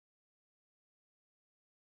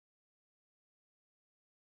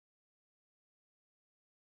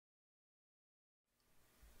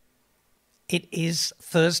It is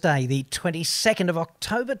Thursday, the 22nd of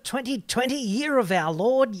October, 2020, year of our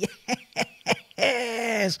Lord.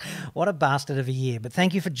 Yes! What a bastard of a year. But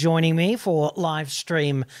thank you for joining me for live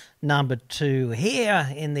stream number 2 here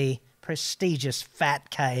in the prestigious Fat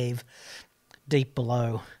Cave deep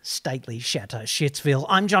below stately Chateau Shitsville.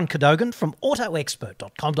 I'm John Cadogan from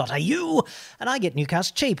autoexpert.com.au, and I get new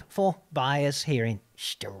cars cheap for buyers here in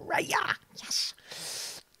Australia.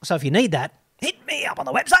 Yes! So if you need that, hit me up on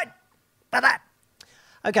the website. About that.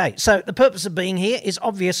 Okay, so the purpose of being here is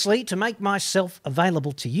obviously to make myself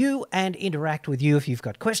available to you and interact with you if you've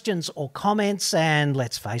got questions or comments. And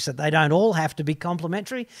let's face it, they don't all have to be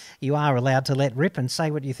complimentary. You are allowed to let rip and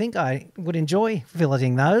say what you think. I would enjoy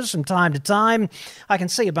filleting those from time to time. I can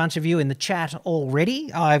see a bunch of you in the chat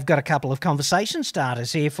already. I've got a couple of conversation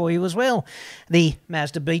starters here for you as well. The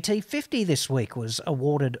Mazda BT50 this week was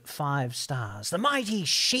awarded 5 stars. The mighty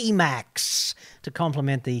She-Max to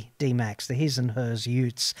complement the D-Max, the his and hers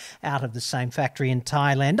utes out of the same factory in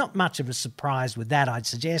Thailand. Not much of a surprise with that, I'd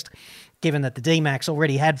suggest, given that the D-Max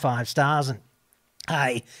already had 5 stars and,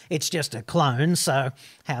 hey, it's just a clone, so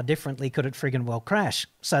how differently could it friggin' well crash?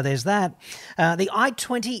 So there's that. The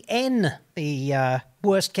i20N, the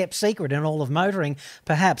worst-kept secret in all of motoring,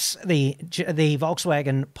 perhaps the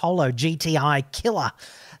Volkswagen Polo GTI killer.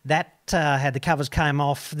 That had the covers came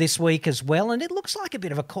off this week as well, and it looks like a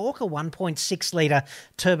bit of a corker, 1.6-litre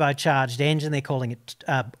turbocharged engine. They're calling it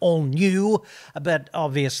all new, but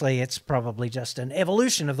obviously it's probably just an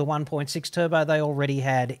evolution of the 1.6 turbo they already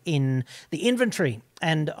had in the inventory.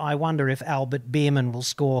 And I wonder if Albert Biermann will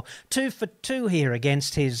score 2 for 2 here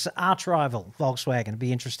against his arch-rival Volkswagen. It'd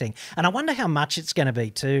be interesting. And I wonder how much it's going to be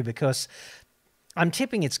too, because I'm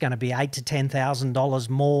tipping it's going to be $8,000 to $10,000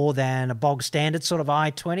 more than a bog standard sort of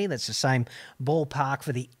i20. That's the same ballpark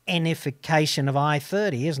for the N-ification of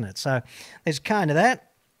i30, isn't it? So there's kind of that.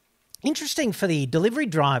 Interesting for the delivery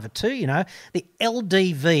driver too, you know. The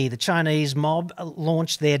LDV, the Chinese mob,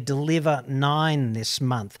 launched their Deliver 9 this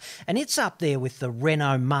month. And it's up there with the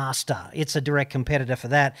Renault Master. It's a direct competitor for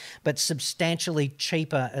that, but substantially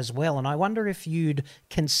cheaper as well. And I wonder if you'd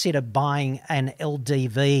consider buying an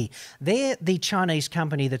LDV. They're the Chinese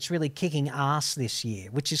company that's really kicking ass this year,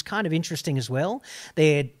 which is kind of interesting as well.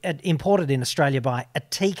 They're imported in Australia by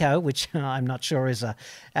Ateco, which I'm not sure is an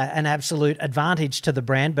absolute advantage to the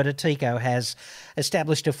brand, but Ateco has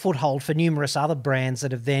established a foothold for numerous other brands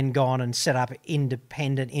that have then gone and set up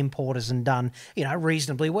independent importers and done, you know,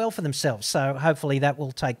 reasonably well for themselves. So hopefully that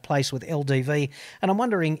will take place with LDV. And I'm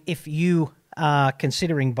wondering if you are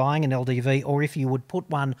considering buying an LDV or if you would put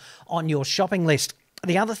one on your shopping list.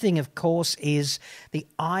 The other thing, of course, is the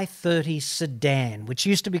i30 sedan, which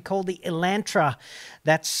used to be called the Elantra.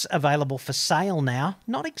 That's available for sale now.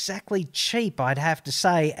 Not exactly cheap, I'd have to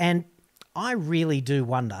say, and I really do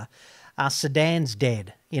wonder, are sedans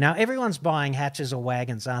dead? You know, everyone's buying hatches or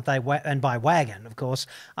wagons, aren't they? And by wagon, of course,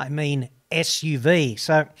 I mean SUV.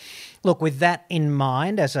 So, look, with that in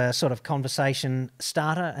mind, as a sort of conversation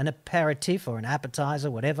starter, an aperitif or an appetizer,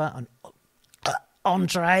 whatever, an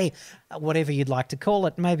entree, whatever you'd like to call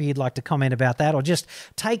it. Maybe you'd like to comment about that or just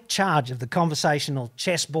take charge of the conversational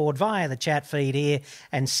chessboard via the chat feed here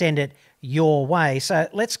and send it your way. So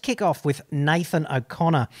let's kick off with Nathan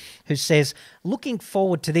O'Connor, who says, looking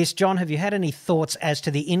forward to this. John, have you had any thoughts as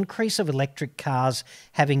to the increase of electric cars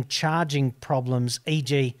having charging problems,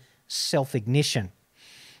 e.g. self-ignition?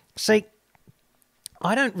 See,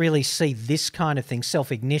 I don't really see this kind of thing,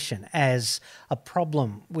 self-ignition, as a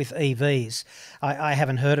problem with EVs. I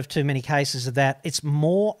haven't heard of too many cases of that. It's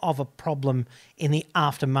more of a problem in the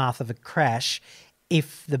aftermath of a crash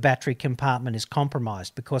if the battery compartment is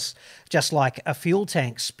compromised, because just like a fuel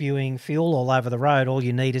tank spewing fuel all over the road, all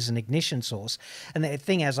you need is an ignition source. And the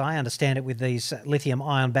thing, as I understand it, with these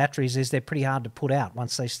lithium-ion batteries is they're pretty hard to put out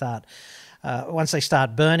once they start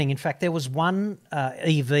burning. In fact, there was one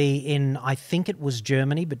EV in, I think it was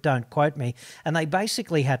Germany, but don't quote me, and they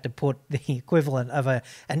basically had to put the equivalent of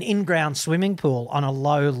an in-ground swimming pool on a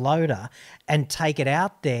low loader and take it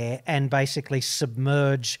out there and basically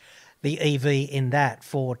submerge the EV in that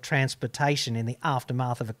for transportation in the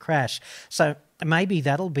aftermath of a crash. So maybe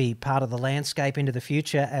that'll be part of the landscape into the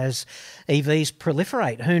future as EVs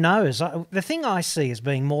proliferate. Who knows? The thing I see as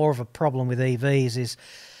being more of a problem with EVs is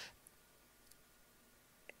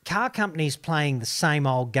car companies playing the same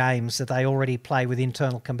old games that they already play with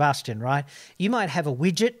internal combustion, right? You might have a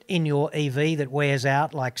widget in your EV that wears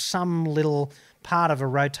out, like some little part of a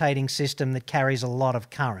rotating system that carries a lot of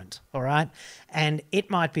current, all right? And it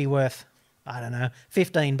might be worth, I don't know,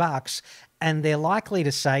 $15, and they're likely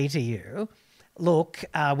to say to you, look,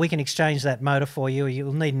 we can exchange that motor for you.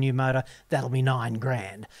 You'll need a new motor. That'll be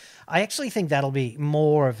 $9,000. I actually think that'll be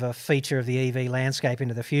more of a feature of the EV landscape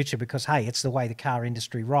into the future because, hey, it's the way the car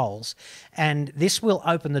industry rolls. And this will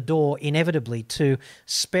open the door inevitably to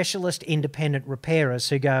specialist independent repairers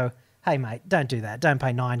who go, hey, mate, don't do that. Don't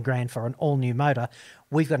pay $9,000 for an all-new motor.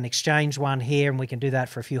 We've got an exchange one here and we can do that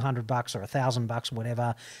for a few $100 or $1,000,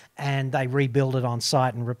 whatever. And they rebuild it on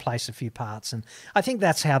site and replace a few parts. And I think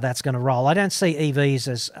that's how that's going to roll. I don't see EVs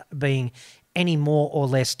as being any more or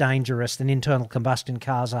less dangerous than internal combustion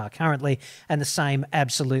cars are currently, and the same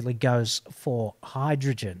absolutely goes for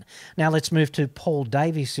hydrogen. Now let's move to Paul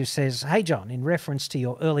Davies, who says, hey John, in reference to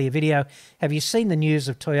your earlier video, have you seen the news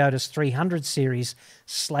of Toyota's 300 series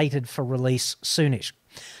slated for release soonish?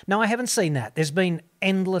 No, I haven't seen that. There's been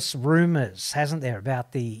endless rumours, hasn't there,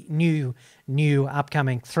 about the new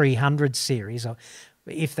upcoming 300 series, or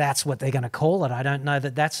if that's what they're going to call it. I don't know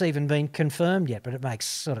that that's even been confirmed yet, but it makes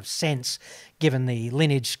sort of sense given the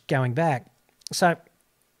lineage going back. So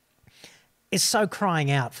it's so crying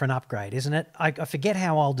out for an upgrade, isn't it? I forget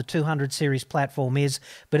how old the 200 series platform is,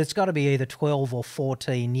 but it's got to be either 12 or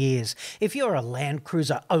 14 years. If you're a Land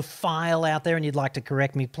Cruiser ophile out there and you'd like to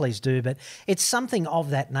correct me, please do, but it's something of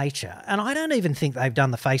that nature. And I don't even think they've done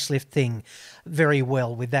the facelift thing very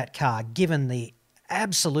well with that car, given the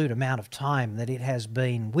absolute amount of time that it has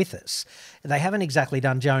been with us. They haven't exactly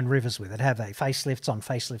done Joan Rivers with it, have they? Facelifts on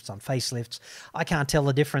facelifts on facelifts. I can't tell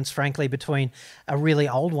the difference, frankly, between a really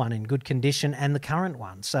old one in good condition and the current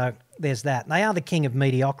one. So there's that. They are the king of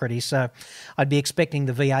mediocrity, so I'd be expecting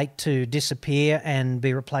the V8 to disappear and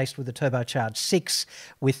be replaced with a turbocharged 6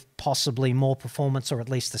 with possibly more performance, or at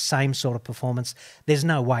least the same sort of performance. There's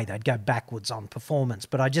no way they'd go backwards on performance,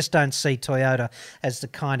 but I just don't see Toyota as the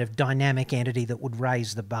kind of dynamic entity that would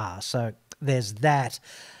raise the bar. So there's that.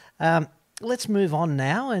 Let's move on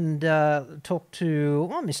now and talk to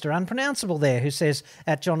Mr. Unpronounceable there, who says,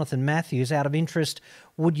 at Jonathan Matthews, out of interest,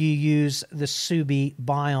 would you use the Subi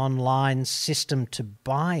buy online system to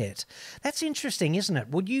buy it? That's interesting, isn't it?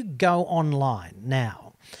 Would you go online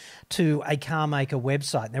now to a car maker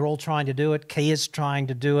website? They're all trying to do it. Kia's trying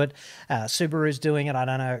to do it. Subaru's doing it. I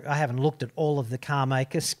don't know. I haven't looked at all of the car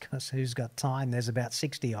makers because who's got time? There's about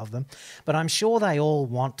 60 of them. But I'm sure they all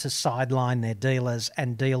want to sideline their dealers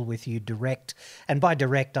and deal with you direct. And by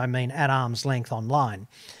direct, I mean at arm's length online.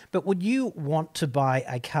 But would you want to buy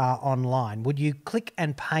a car online? Would you click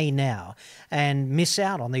and pay now and miss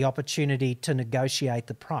out on the opportunity to negotiate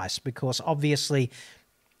the price? Because obviously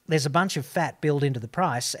there's a bunch of fat built into the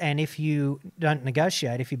price, and if you don't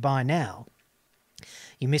negotiate, if you buy now,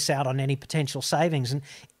 you miss out on any potential savings. And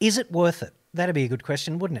is it worth it? That'd be a good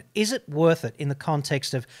question, wouldn't it? Is it worth it in the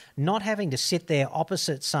context of not having to sit there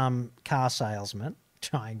opposite some car salesman,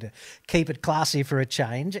 trying to keep it classy for a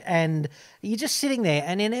change, and you're just sitting there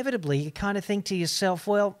and inevitably you kind of think to yourself,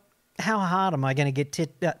 well, how hard am I going to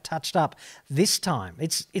get touched up this time?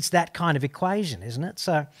 It's that kind of equation, isn't it?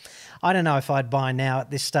 So I don't know if I'd buy now at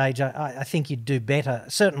this stage. I think you'd do better,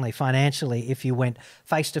 certainly financially, if you went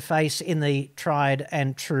face-to-face in the tried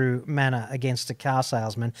and true manner against a car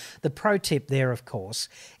salesman. The pro tip there, of course,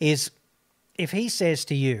 is if he says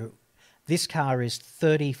to you, this car is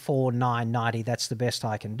 $34,990, that's the best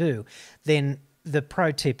I can do, then the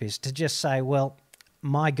pro tip is to just say, well,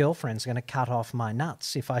 my girlfriend's going to cut off my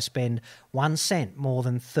nuts if I spend 1 cent more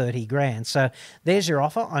than 30 grand. So there's your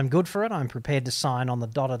offer. I'm good for it. I'm prepared to sign on the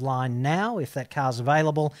dotted line now if that car's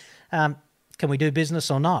available. Can we do business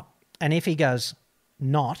or not? And if he goes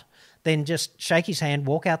not, then just shake his hand,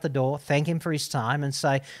 walk out the door, thank him for his time and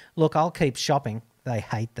say, look, I'll keep shopping. They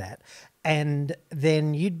hate that. And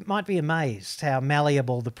then you might be amazed how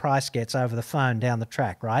malleable the price gets over the phone down the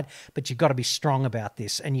track, right? But you've got to be strong about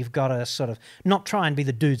this, and you've got to sort of not try and be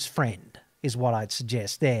the dude's friend is what I'd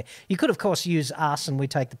suggest there. You could, of course, use us and we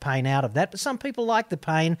take the pain out of that, but some people like the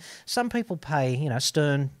pain. Some people pay,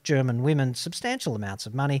 stern German women substantial amounts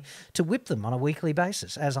of money to whip them on a weekly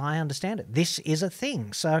basis, as I understand it. This is a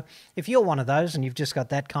thing. So if you're one of those and you've just got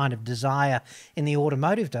that kind of desire in the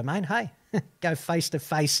automotive domain, hey, go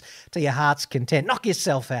face-to-face to your heart's content. Knock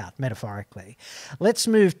yourself out, metaphorically. Let's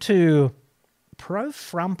move to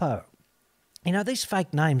Profumpo. These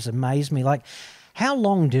fake names amaze me. Like, how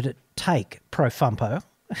long did it take Profumpo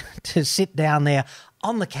to sit down there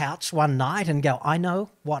on the couch one night and go, I know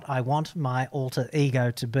what I want my alter ego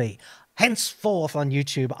to be. Henceforth on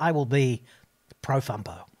YouTube, I will be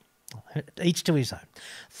Profumpo. Each to his own.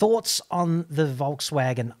 Thoughts on the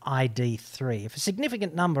Volkswagen ID3? If a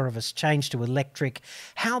significant number of us change to electric,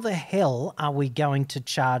 how the hell are we going to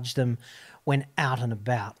charge them when out and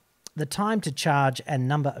about? The time to charge and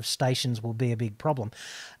number of stations will be a big problem.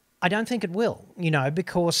 I don't think it will,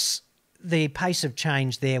 because the pace of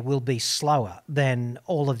change there will be slower than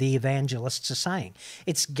all of the evangelists are saying.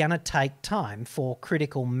 It's going to take time for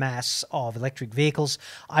critical mass of electric vehicles.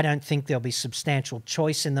 I don't think there'll be substantial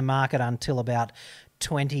choice in the market until about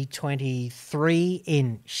 2023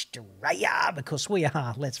 in Australia, because we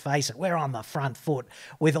are, let's face it, we're on the front foot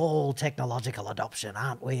with all technological adoption,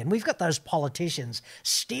 aren't we? And we've got those politicians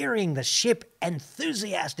steering the ship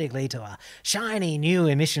enthusiastically to a shiny new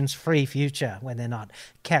emissions-free future when they're not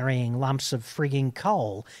carrying lumps of frigging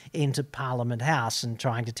coal into Parliament House and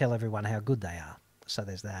trying to tell everyone how good they are. So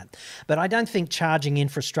there's that. But I don't think charging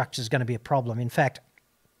infrastructure is going to be a problem. In fact,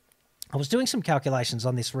 I was doing some calculations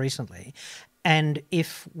on this recently, and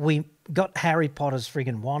if we got Harry Potter's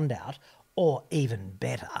friggin' wand out, or even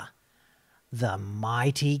better, the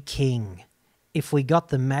Mighty King, if we got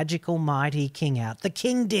the magical Mighty King out, the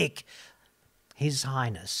King Dick, His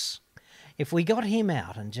Highness, if we got him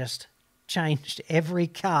out and just changed every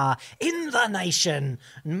car in the nation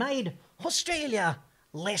and made Australia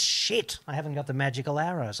less shit. I haven't got the magical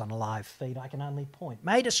arrows on a live feed. I can only point.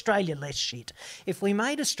 Made Australia less shit. If we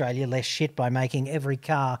made Australia less shit by making every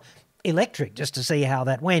car electric, just to see how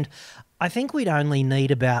that went, I think we'd only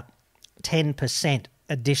need about 10%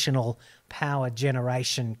 additional power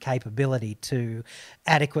generation capability to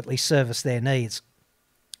adequately service their needs.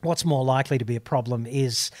 What's more likely to be a problem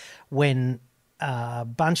is when a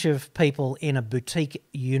bunch of people in a boutique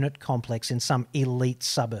unit complex in some elite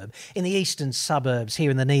suburb, in the eastern suburbs here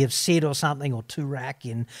in the knee of Sid or something, or Toorak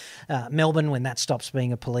in Melbourne when that stops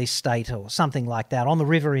being a police state or something like that, on the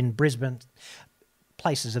river in Brisbane,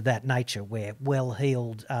 places of that nature where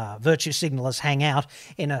well-heeled virtue signallers hang out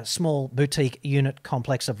in a small boutique unit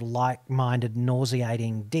complex of like-minded,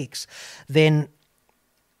 nauseating dicks, then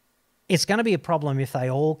it's going to be a problem if they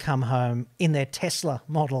all come home in their Tesla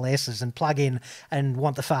Model S's and plug in and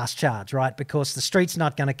want the fast charge, right? Because the street's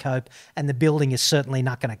not going to cope and the building is certainly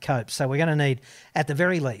not going to cope. So we're going to need, at the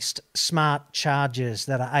very least, smart chargers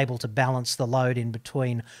that are able to balance the load in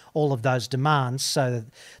between all of those demands so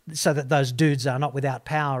that those dudes are not without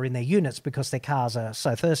power in their units because their cars are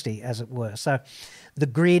so thirsty, as it were. So the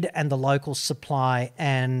grid and the local supply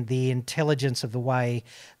and the intelligence of the way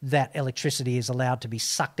that electricity is allowed to be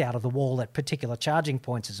sucked out of the wall at particular charging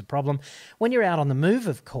points is a problem. When you're out on the move,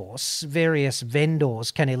 of course, various vendors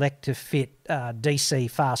can elect to fit DC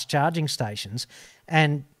fast charging stations,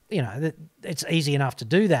 and it's easy enough to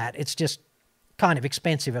do that. It's just kind of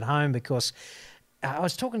expensive at home because I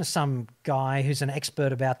was talking to some guy who's an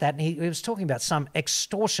expert about that, and he was talking about some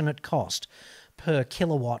extortionate cost per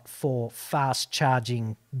kilowatt for fast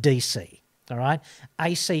charging DC, all right?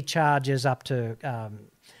 AC charges up to,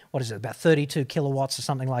 about 32 kilowatts or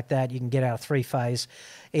something like that. You can get out of three-phase.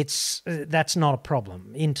 That's not a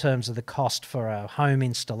problem in terms of the cost for a home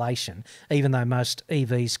installation, even though most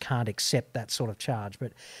EVs can't accept that sort of charge.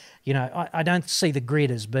 But, I don't see the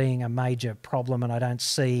grid as being a major problem, and I don't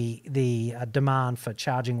see the demand for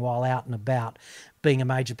charging while out and about being a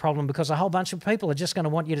major problem, because a whole bunch of people are just going to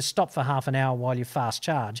want you to stop for half an hour while you fast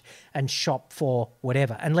charge and shop for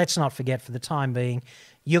whatever. And let's not forget, for the time being,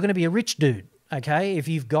 you're going to be a rich dude, okay, if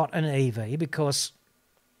you've got an EV, because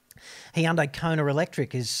Hyundai Kona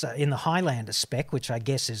Electric is in the Highlander spec, which I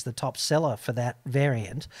guess is the top seller for that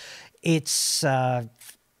variant. It's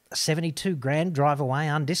 72 grand drive away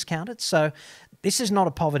undiscounted. So this is not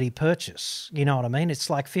a poverty purchase, you know what I mean? It's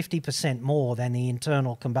like 50% more than the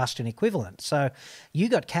internal combustion equivalent. So you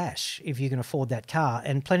got cash if you can afford that car,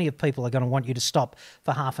 and plenty of people are going to want you to stop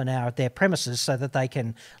for half an hour at their premises so that they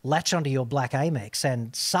can latch onto your black Amex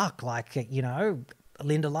and suck like,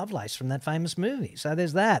 Linda Lovelace from that famous movie. So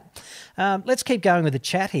there's that. Let's keep going with the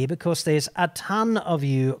chat here, because there's a ton of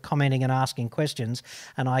you commenting and asking questions,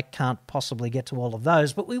 and I can't possibly get to all of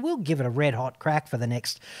those, but we will give it a red hot crack for the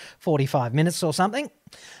next 45 minutes or something.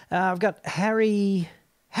 I've got Harry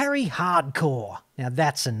Hardcore. Now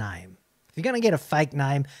that's a name. If you're going to get a fake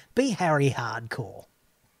name, be Harry Hardcore.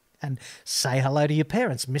 And say hello to your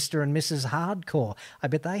parents, Mr. and Mrs. Hardcore. I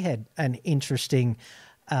bet they had an interesting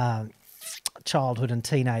childhood and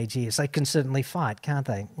teenage years. They can certainly fight, can't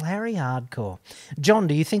they? Harry Hardcore. John,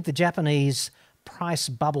 do you think the Japanese price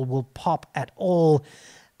bubble will pop at all?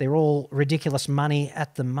 They're all ridiculous money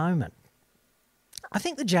at the moment. I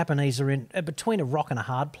think the Japanese are in between a rock and a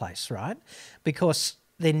hard place, right? Because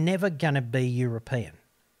they're never going to be European.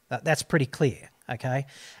 That's pretty clear, okay?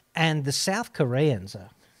 And the South Koreans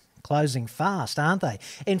are closing fast, aren't they?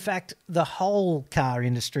 In fact, the whole car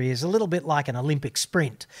industry is a little bit like an Olympic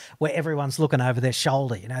sprint where everyone's looking over their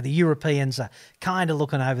shoulder. You know, the Europeans are kind of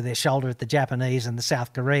looking over their shoulder at the Japanese and the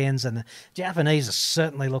South Koreans, and the Japanese are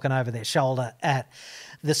certainly looking over their shoulder at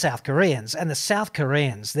the South Koreans. And the South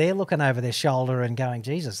Koreans, they're looking over their shoulder and going,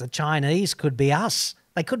 Jesus, the Chinese could be us.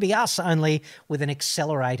 They could be us, only with an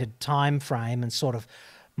accelerated time frame and sort of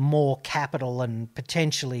more capital and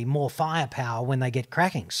potentially more firepower when they get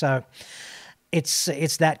cracking. So it's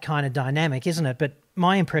that kind of dynamic, isn't it? But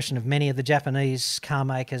my impression of many of the Japanese car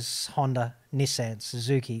makers, Honda, Nissan,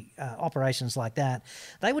 Suzuki, operations like that,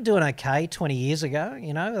 they were doing okay 20 years ago,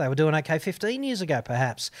 you know, they were doing okay 15 years ago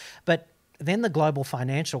perhaps. But then the global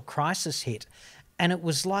financial crisis hit, and it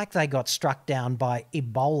was like they got struck down by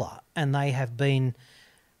Ebola, and they have been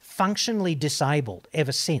functionally disabled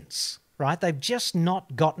ever since. Right? They've just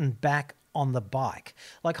not gotten back on the bike.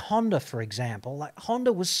 Like Honda, for example. Like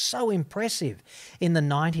Honda was so impressive in the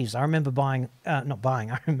 90s. I remember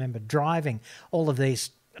I remember driving all of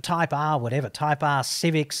these Type R, whatever, Type R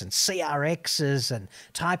Civics and CRXs and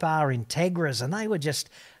Type R Integras, and they were just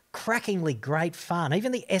crackingly great fun.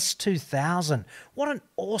 Even the S2000, what an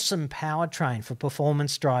awesome powertrain for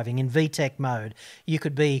performance driving in VTEC mode. You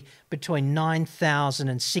could be between 9,000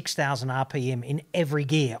 and 6,000 RPM in every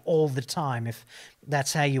gear all the time if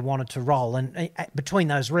that's how you wanted to roll. And between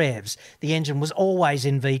those revs, the engine was always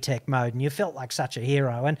in VTEC mode and you felt like such a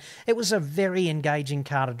hero. And it was a very engaging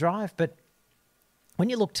car to drive. But when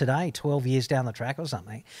you look today, 12 years down the track or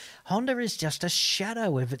something, Honda is just a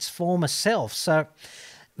shadow of its former self. So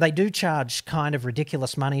they do charge kind of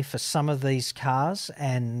ridiculous money for some of these cars,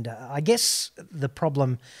 and I guess the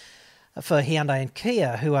problem for Hyundai and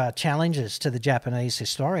Kia, who are challengers to the Japanese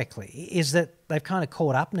historically, is that they've kind of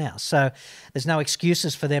caught up now. So there's no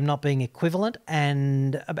excuses for them not being equivalent,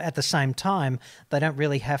 and at the same time, they don't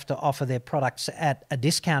really have to offer their products at a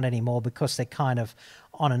discount anymore because they're kind of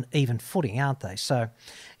on an even footing, aren't they? So,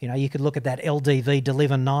 you know, you could look at that LDV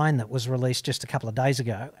Deliver 9 that was released just a couple of days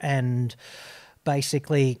ago, and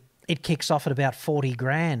basically it kicks off at about 40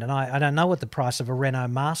 grand. And I don't know what the price of a Renault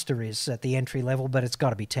Master is at the entry level, but it's got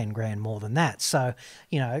to be 10 grand more than that. So,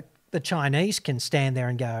 you know, the Chinese can stand there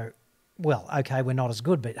and go, well, okay, we're not as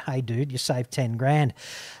good, but hey, dude, you saved 10 grand.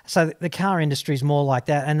 So the car industry is more like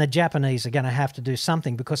that. And the Japanese are going to have to do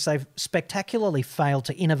something because they've spectacularly failed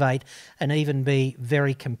to innovate and even be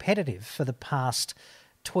very competitive for the past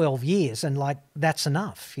 12 years, and like that's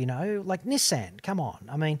enough, you know. Like Nissan, come on.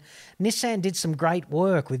 I mean, Nissan did some great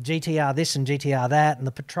work with GTR this and GTR that, and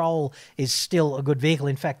the Patrol is still a good vehicle.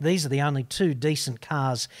 In fact, these are the only two decent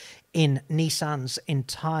cars in Nissan's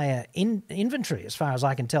entire inventory, as far as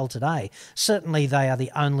I can tell today. Certainly they are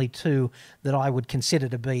the only two that I would consider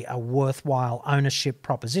to be a worthwhile ownership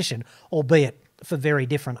proposition, albeit for very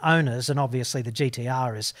different owners, and obviously the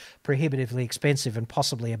GTR is prohibitively expensive and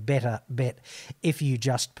possibly a better bet if you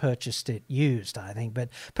just purchased it used, I think. But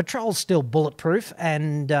Patrol's still bulletproof,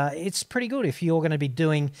 and it's pretty good if you're going to be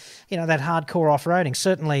doing, you know, that hardcore off-roading.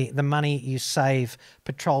 Certainly the money you save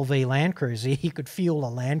Patrol v Land Cruiser, you could fuel a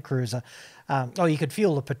Land Cruiser, or you could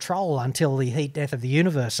fuel the Patrol until the heat death of the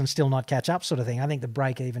universe and still not catch up, sort of thing. I think the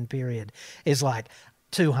break-even period is like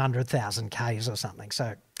 200,000 Ks or something.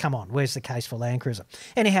 So come on, where's the case for Land Cruiser?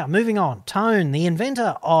 Anyhow, moving on. Tone, the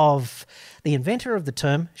inventor of the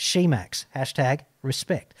term Shemax,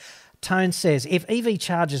 #respect. Tone says, if EV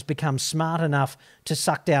chargers become smart enough to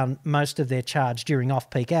suck down most of their charge during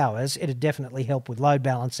off-peak hours, it'd definitely help with load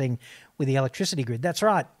balancing with the electricity grid. That's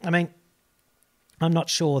right. I mean, I'm not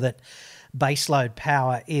sure that baseload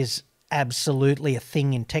power is absolutely a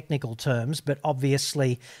thing in technical terms, but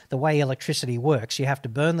obviously the way electricity works, you have to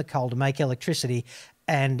burn the coal to make electricity,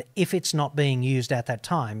 and if it's not being used at that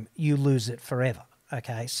time, you lose it forever.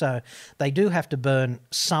 Okay, so they do have to burn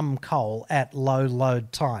some coal at low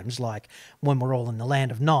load times, like when we're all in the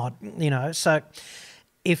land of Nod, you know. So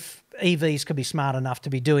if EVs could be smart enough to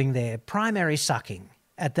be doing their primary sucking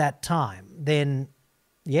at that time, then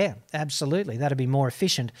yeah, absolutely. That'd be more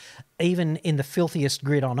efficient, even in the filthiest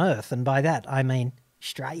grid on earth. And by that, I mean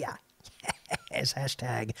Australia. Yes,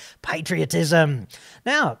 #patriotism.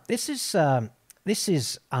 Now, this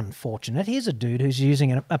is unfortunate. Here's a dude who's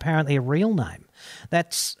using apparently a real name.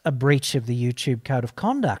 That's a breach of the YouTube Code of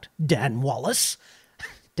Conduct. Dan Wallace.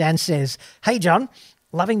 Dan says, hey, John,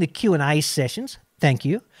 loving the Q&A sessions. Thank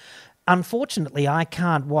you. Unfortunately, I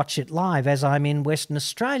can't watch it live as I'm in Western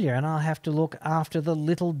Australia and I'll have to look after the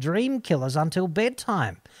little dream killers until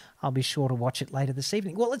bedtime. I'll be sure to watch it later this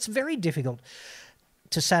evening. Well, it's very difficult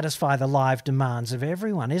to satisfy the live demands of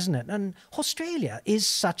everyone, isn't it? And Australia is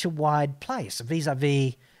such a wide place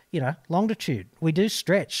vis-a-vis, longitude. We do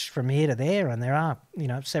stretch from here to there, and there are,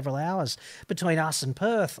 several hours between us and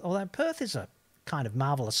Perth, although Perth is a kind of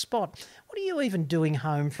marvellous spot. What are you even doing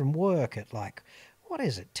home from work at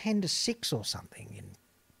 10 to 6 or something in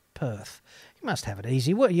Perth? You must have it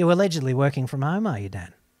easy. You're allegedly working from home, are you,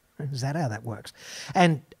 Dan? Is that how that works?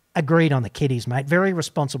 And agreed on the kiddies, mate. Very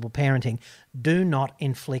responsible parenting. Do not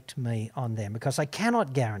inflict me on them, because I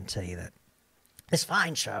cannot guarantee that this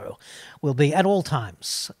fine show will be at all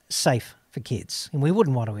times safe for kids. And we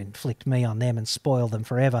wouldn't want to inflict me on them and spoil them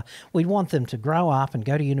forever. We'd want them to grow up and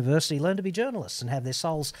go to university, learn to be journalists and have their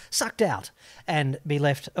souls sucked out and be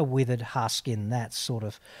left a withered husk in that sort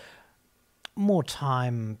of more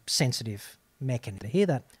time-sensitive mechanism. To hear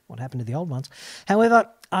that, what happened to the old ones. However,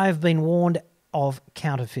 I've been warned of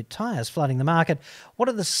counterfeit tyres flooding the market. What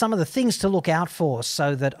are some of the things to look out for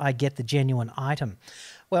so that I get the genuine item?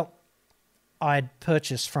 Well, I'd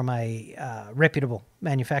purchase from a reputable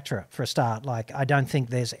manufacturer for a start. I don't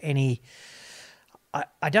think there's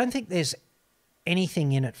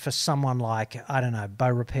anything in it for someone like, I don't know, Bow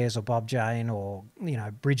Repairs or Bob Jane or,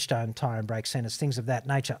 Bridgestone Tyre and Brake Centres, things of that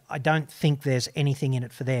nature. I don't think there's anything in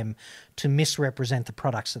it for them to misrepresent the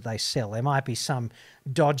products that they sell. There might be some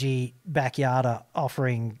dodgy backyarder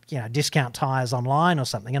offering, discount tyres online or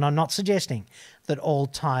something, and I'm not suggesting that all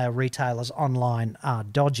tyre retailers online are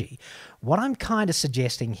dodgy. What I'm kind of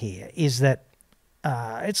suggesting here is that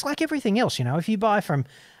it's like everything else, if you buy from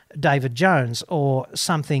David Jones or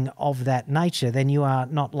something of that nature, then you are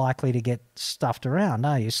not likely to get stuffed around,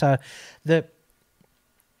 are you? So the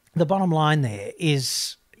bottom line there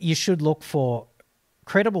is you should look for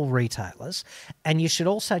credible retailers, and you should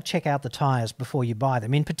also check out the tyres before you buy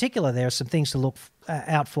them. In particular, there are some things to look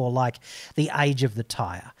out for, like the age of the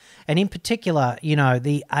tyre. And in particular,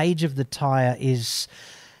 the age of the tyre is...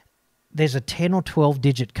 There's a 10 or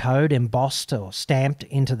 12-digit code embossed or stamped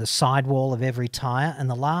into the sidewall of every tyre, and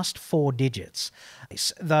the last 4 digits,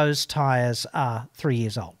 those tyres are 3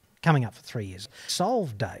 years old, coming up for 3 years.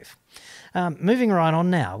 Solved, Dave. Moving right on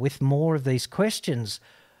now with more of these questions.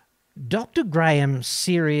 Dr. Graham's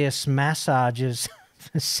serious massages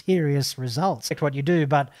for serious results. That's what you do,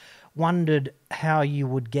 but wondered how you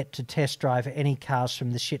would get to test drive any cars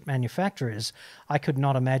from the shit manufacturers. I could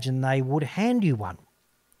not imagine they would hand you one.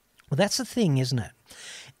 Well, that's the thing, isn't it?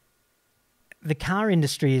 The car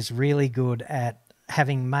industry is really good at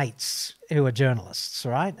having mates who are journalists,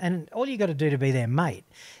 right? And all you got to do to be their mate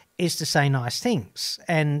is to say nice things.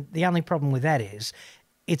 And the only problem with that is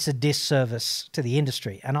it's a disservice to the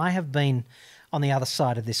industry. And I have been on the other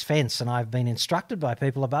side of this fence, and I've been instructed by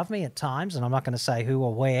people above me at times, and I'm not going to say who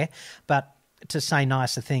or where, but to say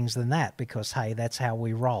nicer things than that, because, hey, that's how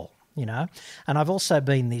we roll. And I've also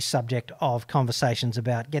been the subject of conversations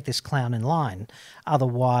about get this clown in line,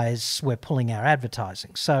 otherwise we're pulling our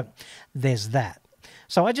advertising. So there's that.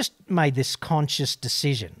 So I just made this conscious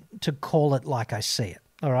decision to call it like I see it,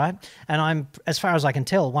 all right? And I'm, as far as I can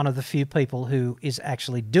tell, one of the few people who is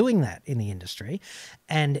actually doing that in the industry.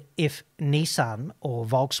 And if Nissan or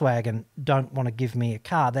Volkswagen don't want to give me a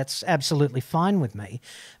car, that's absolutely fine with me,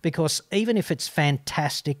 because even if it's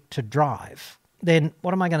fantastic to drive, then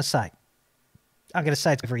what am I going to say? I'm going to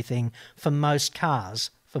say it's everything for most cars,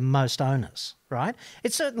 for most owners, right?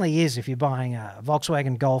 It certainly is if you're buying a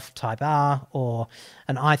Volkswagen Golf Type R or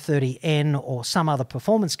an i30N or some other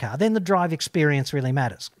performance car, then the drive experience really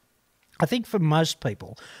matters. I think for most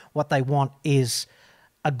people, what they want is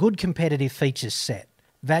a good competitive features set,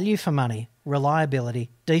 value for money, reliability,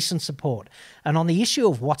 decent support. And on the issue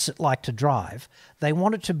of what's it like to drive, they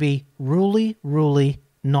want it to be ruly,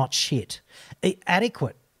 not shit.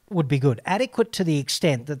 Adequate would be good. Adequate to the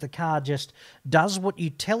extent that the car just does what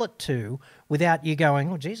you tell it to without you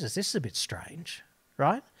going, oh, Jesus, this is a bit strange,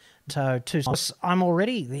 right? So I'm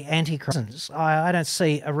already the anti-Christians. I don't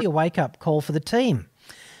see a wake-up call for the team.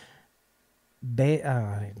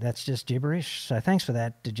 That's just gibberish. So thanks for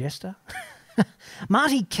that, Digester.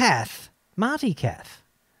 Marty Cath.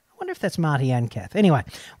 I wonder if that's Marty and Kath. Anyway,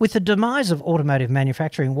 with the demise of automotive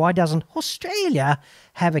manufacturing, why doesn't Australia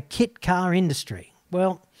have a kit car industry?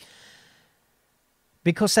 Well,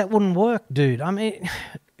 because that wouldn't work, dude. I mean,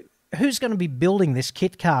 who's going to be building this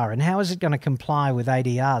kit car, and how is it going to comply with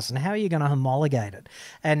ADRs, and how are you going to homologate it?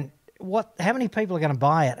 And how many people are going to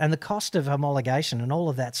buy it? And the cost of homologation and all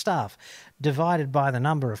of that stuff divided by the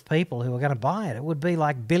number of people who are going to buy it, it would be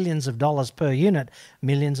like billions of dollars per unit,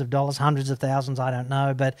 millions of dollars, hundreds of thousands, I don't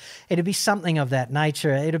know, but it'd be something of that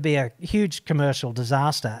nature. It'd be a huge commercial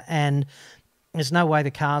disaster. And there's no way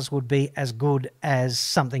the cars would be as good as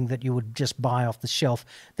something that you would just buy off the shelf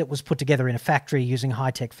that was put together in a factory using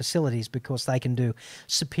high-tech facilities, because they can do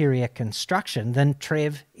superior construction than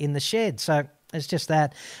Trev in the shed. So it's just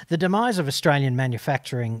that. The demise of Australian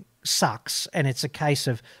manufacturing sucks, and it's a case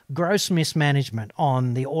of gross mismanagement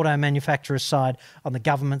on the auto manufacturer's side, on the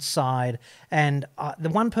government side, and the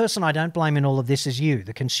one person I don't blame in all of this is you,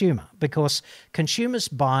 the consumer, because consumers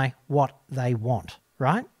buy what they want,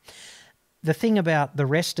 right? The thing about the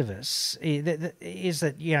rest of us is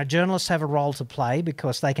that, you know, journalists have a role to play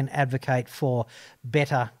because they can advocate for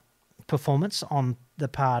better performance on the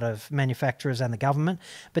part of manufacturers and the government.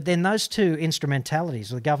 But then those two instrumentalities,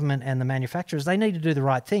 the government and the manufacturers, they need to do the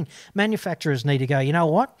right thing. Manufacturers need to go, you know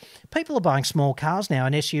what? People are buying small cars now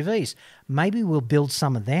and SUVs. Maybe we'll build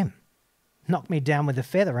some of them. Knock me down with a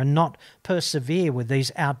feather, and not persevere with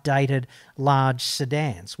these outdated large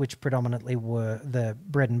sedans, which predominantly were the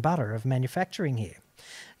bread and butter of manufacturing here.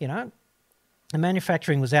 You know, the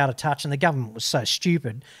manufacturing was out of touch, and the government was so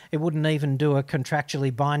stupid it wouldn't even do a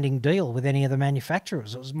contractually binding deal with any of the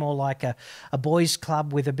manufacturers. It was more like a boys'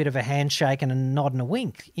 club with a bit of a handshake and a nod and a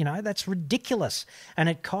wink. You know, that's ridiculous. And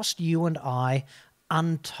it cost you and I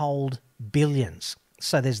untold billions.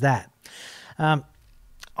 So there's that.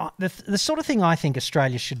 The sort of thing I think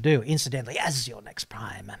Australia should do, incidentally, as your next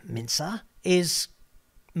Prime Minister, is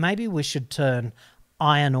maybe we should turn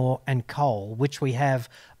iron ore and coal, which we have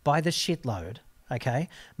by the shitload, okay?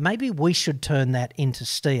 Maybe we should turn that into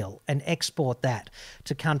steel and export that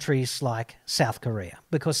to countries like South Korea,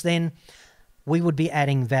 because then we would be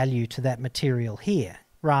adding value to that material here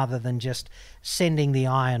rather than just sending the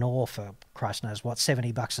iron ore for Christ knows what,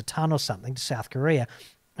 $70 a tonne or something to South Korea,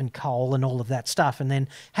 and coal and all of that stuff, and then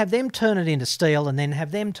have them turn it into steel, and then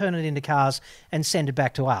have them turn it into cars and send it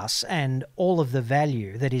back to us, and all of the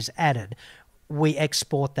value that is added, we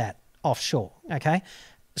export that offshore, okay?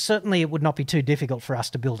 Certainly it would not be too difficult for us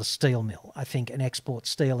to build a steel mill, I think, and export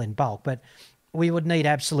steel in bulk, but we would need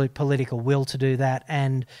absolute political will to do that,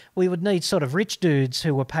 and we would need sort of rich dudes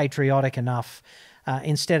who were patriotic enough,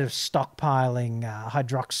 instead of stockpiling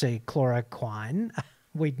hydroxychloroquine,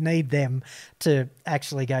 we'd need them to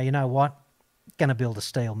actually go, you know what, going to build a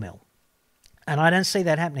steel mill. And I don't see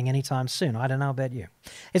that happening anytime soon. I don't know about you.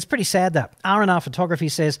 It's pretty sad, though. R&R Photography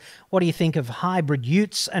says, what do you think of hybrid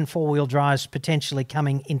utes and four-wheel drives potentially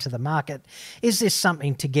coming into the market? Is this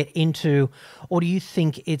something to get into, or do you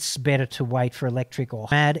think it's better to wait for electric or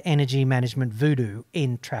mad energy management voodoo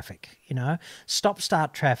in traffic? You know,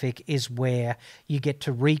 stop-start traffic is where you get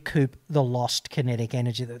to recoup the lost kinetic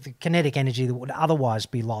energy, the kinetic energy that would otherwise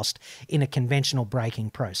be lost in a conventional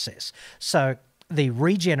braking process. So the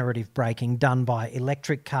regenerative braking done by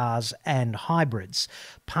electric cars and hybrids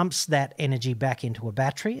pumps that energy back into a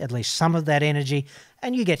battery, at least some of that energy,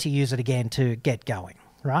 and you get to use it again to get going,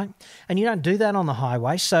 right? And you don't do that on the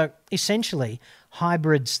highway. So essentially,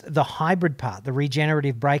 hybrids, the hybrid part, the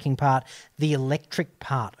regenerative braking part, the electric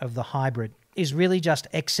part of the hybrid is really just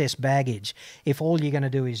excess baggage if all you're going to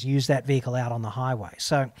do is use that vehicle out on the highway.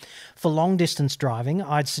 So for long distance driving,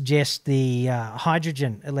 I'd suggest the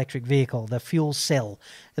hydrogen electric vehicle, the fuel cell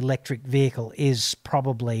electric vehicle is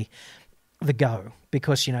probably the go,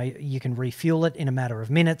 because, you know, you can refuel it in a matter of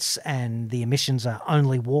minutes and the emissions are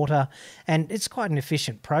only water, and it's quite an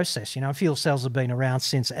efficient process. You know, fuel cells have been around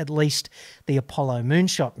since at least the Apollo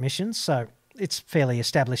moonshot missions, so it's fairly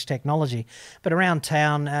established technology. But around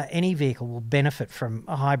town, any vehicle will benefit from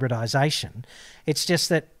a hybridization. It's just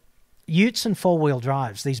that utes and four-wheel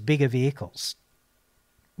drives, these bigger vehicles,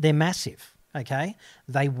 they're massive, okay?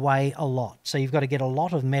 They weigh a lot. So you've got to get a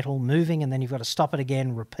lot of metal moving, and then you've got to stop it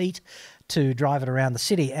again, repeat to drive it around the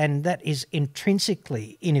city, and that is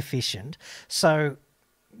intrinsically inefficient. So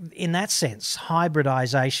in that sense,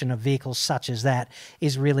 hybridization of vehicles such as that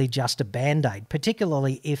is really just a band-aid,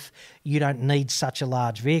 particularly if you don't need such a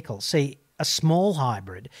large vehicle. See, a small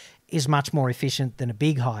hybrid is much more efficient than a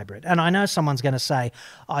big hybrid. And I know someone's going to say,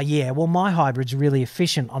 oh yeah, well my hybrid's really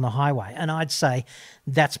efficient on the highway. And I'd say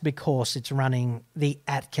that's because it's running the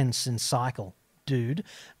Atkinson cycle, dude,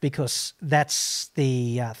 because that's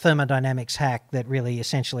the thermodynamics hack that really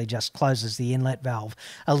essentially just closes the inlet valve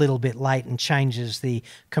a little bit late and changes the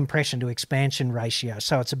compression to expansion ratio.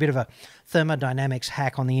 So it's a bit of a thermodynamics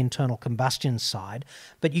hack on the internal combustion side,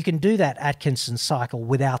 but you can do that Atkinson cycle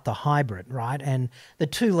without the hybrid, right? And the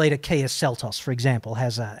 2-litre Kia Seltos, for example,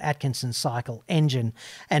 has a Atkinson cycle engine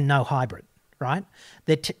and no hybrid, right?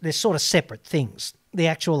 They're sort of separate things. The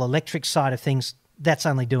actual electric side of things that's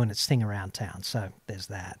only doing its thing around town. So there's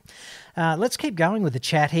that. Let's keep going with the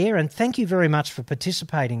chat here, and thank you very much for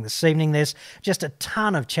participating this evening. There's just a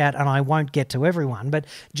ton of chat, and I won't get to everyone, but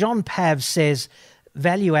John Pav says,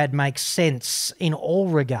 value add makes sense in all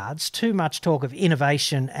regards. Too much talk of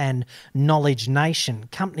innovation and knowledge nation.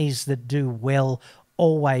 Companies that do well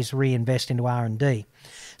always reinvest into R&D.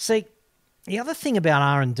 See, the other thing about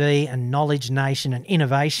R&D and knowledge nation and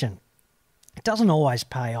innovation, it doesn't always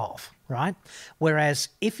pay off, right? Whereas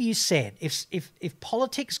if you said, if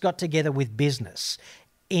politics got together with business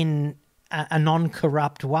in a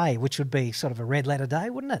non-corrupt way, which would be sort of a red letter day,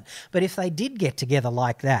 wouldn't it? But if they did get together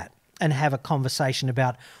like that and have a conversation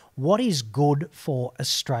about what is good for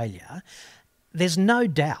Australia, there's no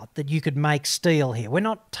doubt that you could make steel here. We're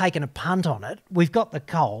not taking a punt on it. We've got the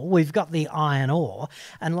coal, we've got the iron ore,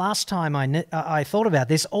 and last time I thought about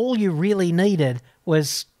this, all you really needed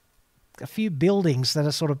was a few buildings that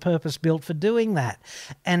are sort of purpose-built for doing that.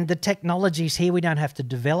 And the technology's here, we don't have to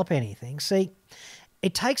develop anything. See,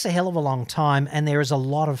 it takes a hell of a long time, and there is a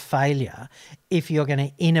lot of failure if you're going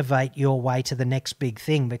to innovate your way to the next big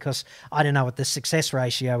thing, because I don't know what the success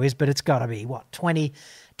ratio is, but it's got to be, what, 20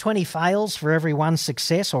 fails for every one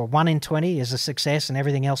success, or 1 in 20 is a success and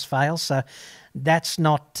everything else fails. So that's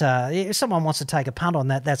not, if someone wants to take a punt on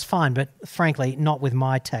that, that's fine, but frankly, not with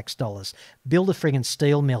my tax dollars. Build a friggin'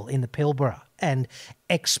 steel mill in the Pilbara and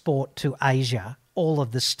export to Asia all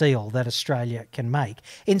of the steel that Australia can make,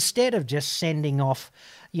 instead of just sending off,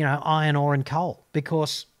 iron ore and coal,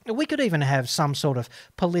 because we could even have some sort of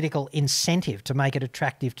political incentive to make it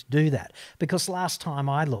attractive to do that, because last time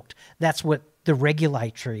I looked, that's what the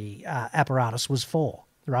regulatory apparatus was for,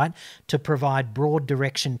 right? To provide broad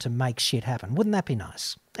direction to make shit happen. Wouldn't that be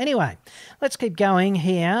nice? Anyway, let's keep going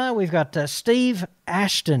here. We've got Steve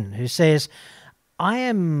Ashton, who says, I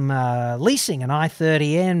am leasing an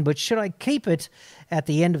i30N, but should I keep it at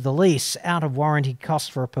the end of the lease out of warranty costs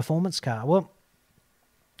for a performance car? Well,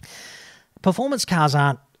 performance cars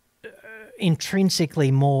aren't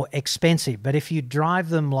intrinsically more expensive, but if you drive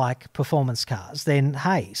them like performance cars, then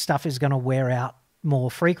hey, stuff is going to wear out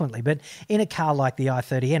more frequently. But in a car like the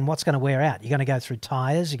i30N, what's going to wear out? You're going to go through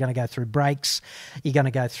tyres, you're going to go through brakes, you're going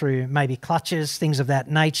to go through maybe clutches, things of that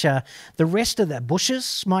nature. The rest of the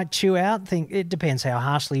bushes might chew out. It depends how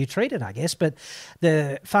harshly you treat it, I guess, but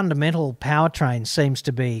the fundamental powertrain seems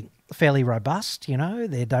to be fairly robust.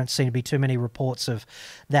 There don't seem to be too many reports of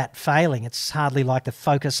that failing. It's hardly like the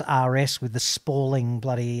Focus RS with the spalling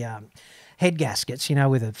bloody head gaskets,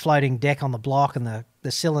 with a floating deck on the block, and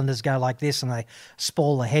the cylinders go like this and they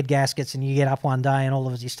spall the head gaskets, and you get up one day and all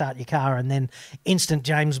of it, you start your car and then instant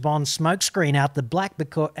James Bond smoke screen out the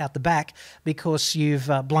back because you've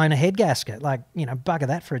blown a head gasket. Bugger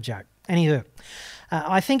that for a joke. Anywho,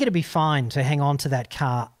 I think it'd be fine to hang on to that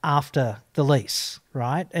car after the lease,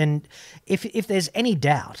 right? And if there's any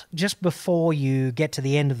doubt, just before you get to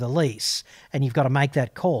the end of the lease and you've got to make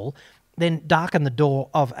that call, then darken the door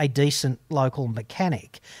of a decent local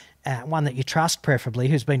mechanic, one that you trust preferably,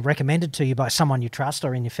 who's been recommended to you by someone you trust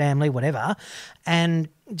or in your family, whatever, and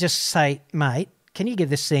just say, mate, can you give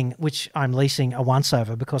this thing, which I'm leasing, a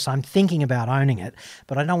once-over, because I'm thinking about owning it,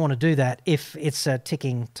 but I don't want to do that if it's a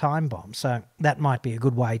ticking time bomb. So that might be a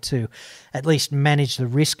good way to at least manage the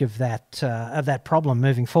risk of that problem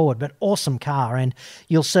moving forward. But awesome car, and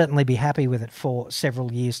you'll certainly be happy with it for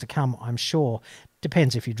several years to come, I'm sure.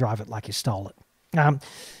 Depends if you drive it like you stole it.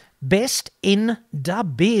 Best in the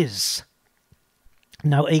biz.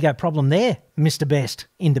 No ego problem there, Mr. Best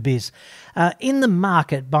in the biz. In the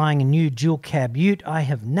market buying a new dual cab ute, I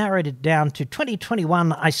have narrowed it down to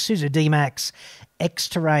 2021 Isuzu D-Max,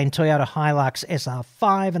 X-Terrain, Toyota Hilux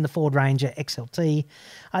SR5 and the Ford Ranger XLT.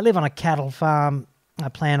 I live on a cattle farm. I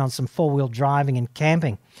plan on some four-wheel driving and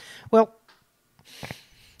camping. Well,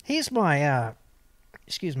 here's my,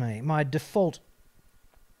 my default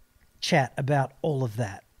chat about all of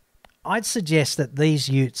that. I'd suggest that these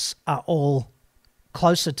utes are all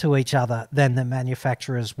closer to each other than the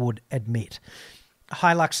manufacturers would admit.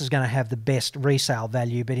 Hilux is going to have the best resale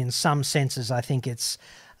value, but in some senses I think it's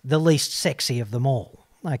the least sexy of them all,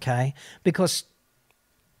 okay? Because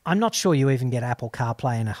I'm not sure you even get Apple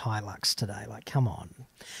CarPlay in a Hilux today. Come on.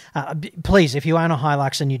 Please, if you own a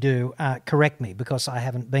Hilux and you do, correct me, because I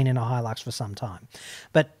haven't been in a Hilux for some time.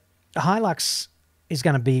 But a Hilux is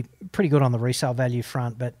going to be pretty good on the resale value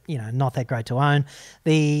front, but, not that great to own.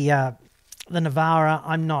 The Navara,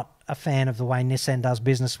 I'm not a fan of the way Nissan does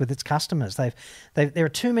business with its customers. There are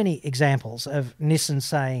too many examples of Nissan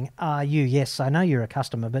saying, yes, I know you're a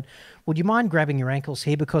customer, but would you mind grabbing your ankles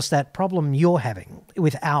here, because that problem you're having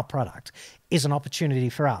with our product is an opportunity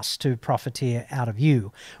for us to profiteer out of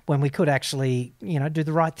you, when we could actually, do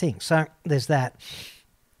the right thing. So there's that.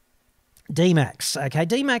 D-Max. Okay,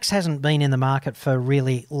 D-Max hasn't been in the market for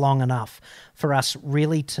really long enough for us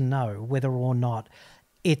really to know whether or not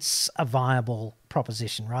it's a viable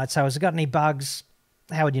proposition, right? So has it got any bugs?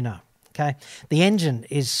 How would you know? Okay, the engine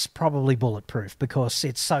is probably bulletproof because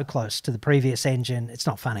it's so close to the previous engine. It's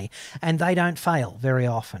not funny. And they don't fail very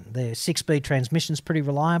often. The 6-speed transmission's pretty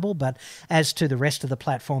reliable, but as to the rest of the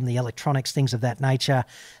platform, the electronics, things of that nature,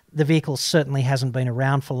 the vehicle certainly hasn't been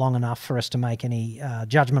around for long enough for us to make any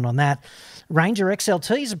judgment on that. Ranger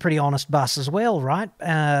XLT is a pretty honest bus as well, right?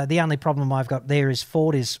 The only problem I've got there is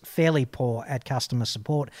Ford is fairly poor at customer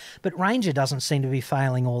support, but Ranger doesn't seem to be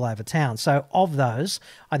failing all over town. So of those,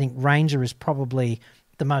 I think Ranger is probably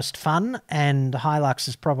the most fun, and Hilux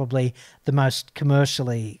is probably the most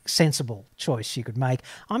commercially sensible choice you could make.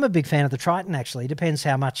 I'm a big fan of the Triton, actually. It depends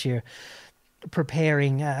how much you're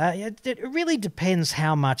preparing. It really depends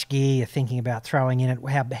how much gear you're thinking about throwing in it,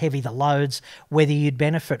 how heavy the loads, whether you'd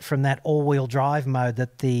benefit from that all-wheel drive mode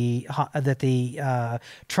that the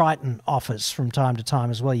Triton offers from time to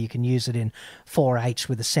time as well. You can use it in 4H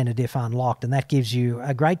with the centre diff unlocked, and that gives you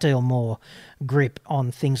a great deal more grip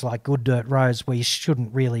on things like good dirt roads where you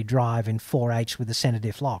shouldn't really drive in 4H with the centre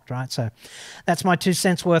diff locked, right? So that's my 2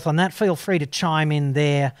 cents worth on that. Feel free to chime in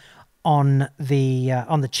there on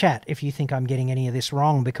the chat if you think I'm getting any of this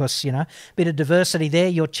wrong, because a bit of diversity there.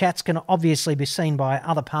 Your chats can obviously be seen by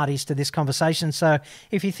other parties to this conversation, so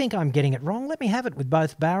if you think I'm getting it wrong, let me have it with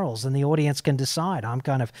both barrels and the audience can decide. I'm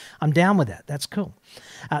down with that. That's cool.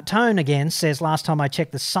 Tone again says, last time I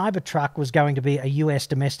checked, the Cybertruck was going to be a US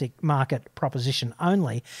domestic market proposition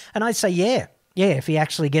only, and I'd say yeah, if he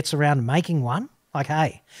actually gets around to making one, like,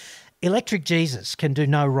 hey, Electric Jesus can do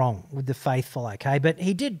no wrong with the faithful, okay? But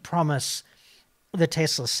he did promise the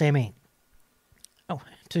Tesla Semi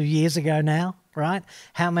 2 years ago now, right?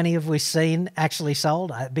 How many have we seen actually sold?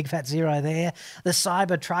 A big fat zero there. The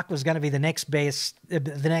Cybertruck was going to be the next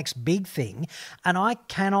big thing, and I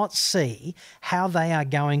cannot see how they are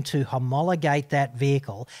going to homologate that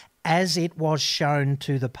vehicle as it was shown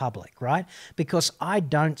to the public, right? Because I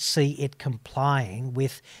don't see it complying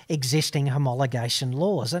with existing homologation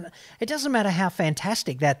laws. And it doesn't matter how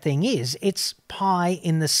fantastic that thing is, it's pie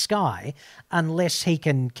in the sky unless he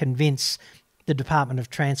can convince the Department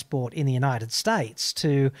of Transport in the United States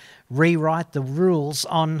to rewrite the rules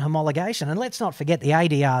on homologation. And let's not forget the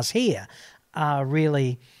ADRs here are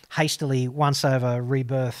really hastily once-over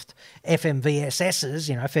rebirthed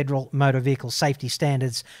FMVSSs, Federal Motor Vehicle Safety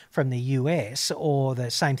Standards from the US, or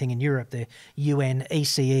the same thing in Europe, the UN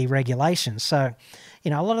ECE regulations. So, a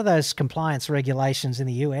lot of those compliance regulations in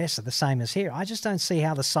the US are the same as here. I just don't see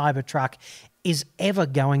how the Cybertruck is ever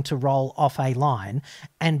going to roll off a line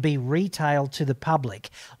and be retailed to the public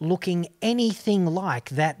looking anything like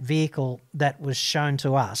that vehicle that was shown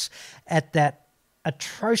to us at that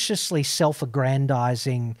atrociously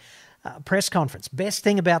self-aggrandizing press conference. Best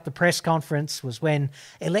thing about the press conference was when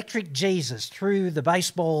Electric Jesus threw the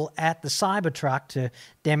baseball at the Cybertruck to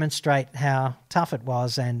demonstrate how tough it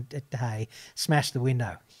was, and hey, smashed the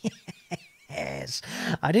window. Yes,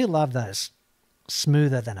 I do love those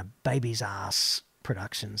smoother than a baby's ass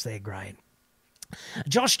productions. They're great.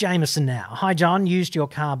 Josh Jameson now. Hi, John. Used your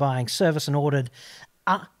car buying service and ordered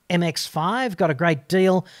a MX-5. Got a great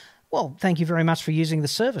deal. Well, thank you very much for using the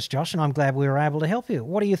service, Josh, and I'm glad we were able to help you.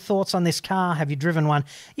 What are your thoughts on this car? Have you driven one?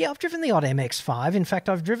 Yeah, I've driven the odd MX-5. In fact,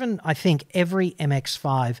 I've driven, I think, every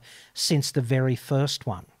MX-5 since the very first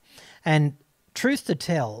one. And truth to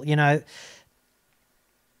tell, a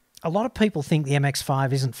lot of people think the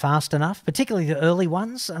MX-5 isn't fast enough, particularly the early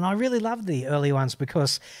ones, and I really love the early ones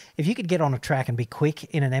because if you could get on a track and be quick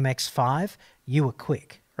in an MX-5, you were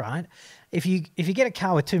quick, right? If you get a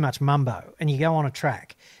car with too much mumbo and you go on a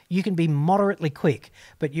track, you can be moderately quick,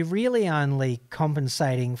 but you're really only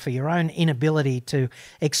compensating for your own inability to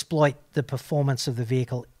exploit the performance of the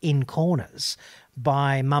vehicle in corners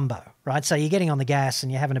by mumbo, right? So you're getting on the gas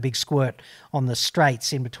and you're having a big squirt on the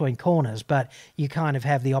straights in between corners, but you kind of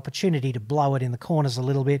have the opportunity to blow it in the corners a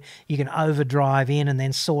little bit. You can overdrive in and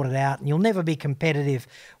then sort it out, and you'll never be competitive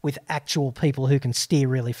with actual people who can steer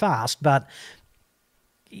really fast, but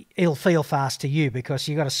it'll feel fast to you because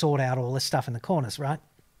you've got to sort out all this stuff in the corners, right?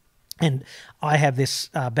 And I have this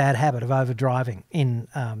bad habit of overdriving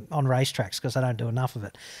on racetracks because I don't do enough of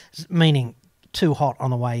it, meaning too hot on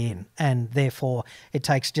the way in, and therefore it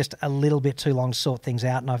takes just a little bit too long to sort things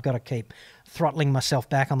out, and I've got to keep throttling myself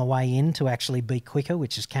back on the way in to actually be quicker,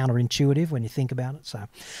 which is counterintuitive when you think about it. So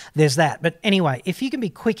there's that. But anyway, if you can be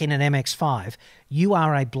quick in an MX-5, you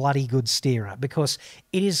are a bloody good steerer, because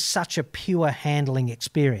it is such a pure handling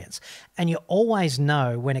experience. And you always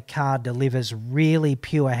know when a car delivers really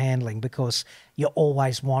pure handling, because you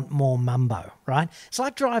always want more mumbo, right? It's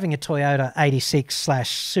like driving a Toyota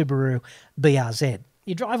 86/Subaru BRZ.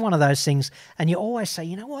 You drive one of those things and you always say,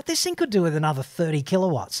 you know what, this thing could do with another 30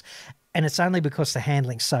 kilowatts. And it's only because the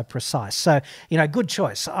handling's so precise. So, good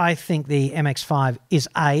choice. I think the MX-5 is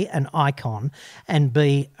A, an icon, and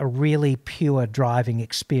B, a really pure driving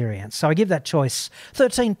experience. So I give that choice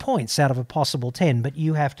 13 points out of a possible 10, but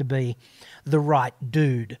you have to be the right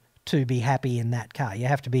dude to be happy in that car. You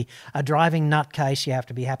have to be a driving nutcase, you have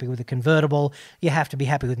to be happy with a convertible, you have to be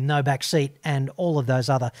happy with no back seat and all of those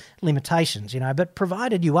other limitations, But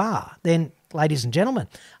provided you are, then, ladies and gentlemen,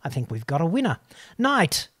 I think we've got a winner.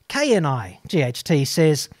 Knight KNI GHT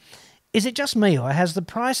says, is it just me, or has the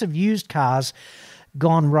price of used cars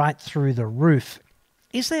gone right through the roof?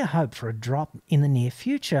 Is there hope for a drop in the near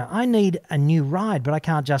future? I need a new ride, but I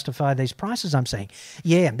can't justify these prices I'm seeing.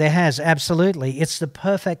 Yeah, there has, absolutely. It's the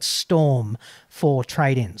perfect storm for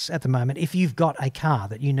trade-ins at the moment. If you've got a car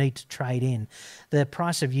that you need to trade in, the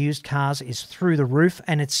price of used cars is through the roof,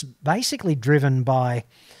 and it's basically driven by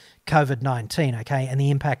COVID-19, okay, and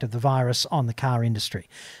the impact of the virus on the car industry,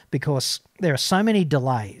 because there are so many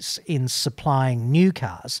delays in supplying new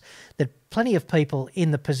cars that plenty of people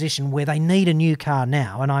in the position where they need a new car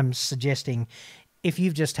now, and I'm suggesting if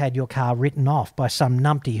you've just had your car written off by some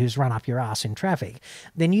numpty who's run up your ass in traffic,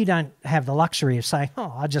 then you don't have the luxury of saying,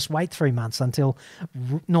 I'll just wait 3 months until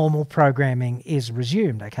normal programming is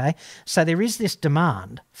resumed, okay? So there is this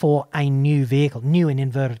demand for a new vehicle, new in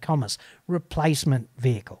inverted commas, replacement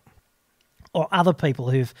vehicle, or other people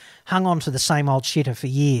who've hung on to the same old shitter for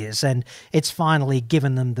years, and it's finally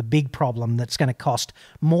given them the big problem that's going to cost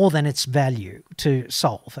more than its value to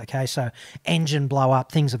solve, okay? So engine blow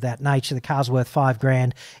up, things of that nature. The car's worth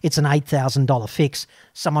 $5,000. It's an $8,000 fix.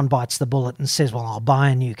 Someone bites the bullet and says, well, I'll buy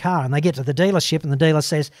a new car. And they get to the dealership and the dealer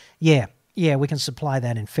says, yeah, we can supply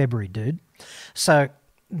that in February, dude. So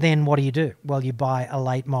then what do? Well, you buy a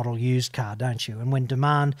late model used car, don't you? And when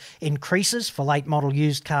demand increases for late model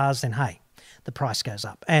used cars, then hey, the price goes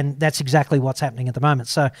up. And that's exactly what's happening at the moment.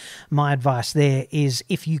 So my advice there is,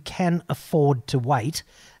 if you can afford to wait,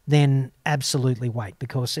 then absolutely wait,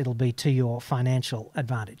 because it'll be to your financial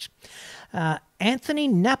advantage. Anthony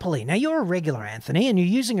Napoli. Now, you're a regular, Anthony, and you're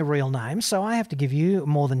using a real name, so I have to give you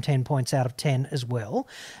more than 10 points out of 10 as well.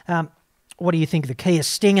 What do you think of the Kia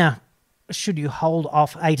Stinger? Should you hold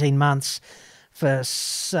off 18 months for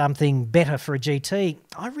something better for a GT?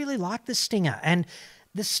 I really like the Stinger, and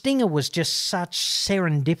the Stinger was just such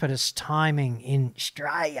serendipitous timing in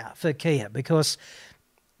Australia for Kia, because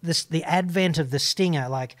the advent of the Stinger,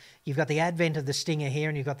 like you've got the advent of the Stinger here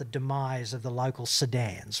and you've got the demise of the local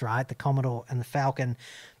sedans, right? The Commodore and the Falcon,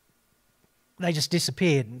 they just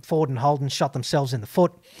disappeared. Ford and Holden shot themselves in the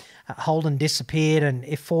foot. Holden disappeared, and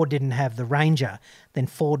if Ford didn't have the Ranger, then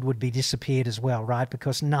Ford would be disappeared as well, right?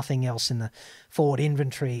 Because nothing else in the Ford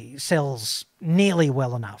inventory sells nearly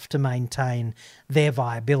well enough to maintain their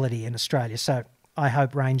viability in Australia. So I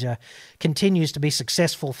hope Ranger continues to be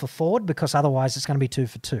successful for Ford, because otherwise it's going to be 2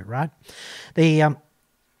 for 2, right? The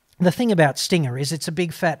thing about Stinger is it's a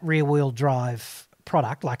big fat rear-wheel drive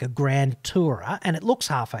product, like a Grand Tourer, and it looks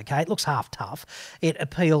half okay, it looks half tough. It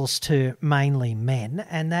appeals to mainly men,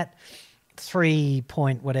 and that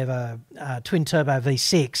 3-point whatever twin turbo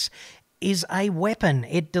V6 is a weapon.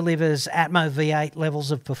 It delivers Atmo V8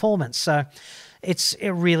 levels of performance, so it's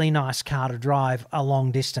a really nice car to drive a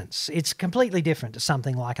long distance. It's completely different to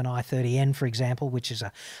something like an i30N, for example, which is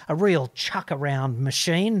a real chuck-around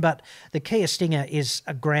machine, but the Kia Stinger is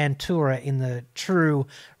a Grand Tourer in the true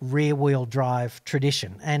rear-wheel drive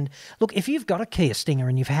tradition. And look, if you've got a Kia Stinger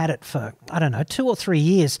and you've had it for, 2 or 3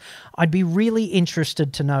 years, I'd be really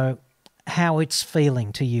interested to know how it's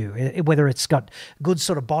feeling to you, whether it's got good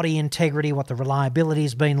sort of body integrity, what the reliability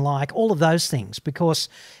has been like, all of those things, because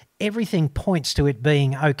everything points to it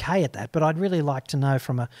being okay at that. But I'd really like to know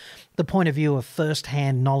from the point of view of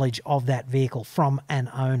first-hand knowledge of that vehicle from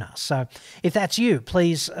an owner. So if that's you,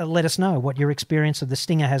 please let us know what your experience of the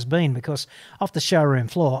Stinger has been, because off the showroom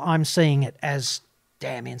floor, I'm seeing it as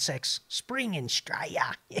damn insects. Spring in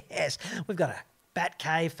Australia. Yes, we've got a fat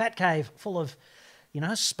cave full of,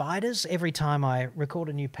 spiders. Every time I record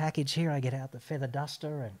a new package here, I get out the feather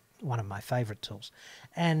duster and one of my favourite tools,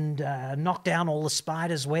 and knock down all the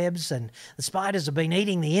spiders' webs. And the spiders have been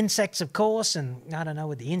eating the insects, of course, and I don't know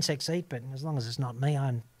what the insects eat, but as long as it's not me,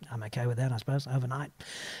 I'm okay with that, I suppose, overnight.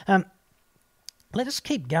 Let us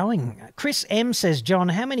keep going. Chris M says, John,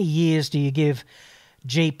 how many years do you give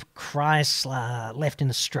Jeep Chrysler left in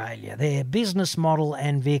Australia? Their business model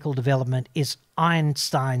and vehicle development is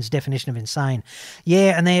Einstein's definition of insane.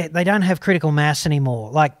 Yeah, and they don't have critical mass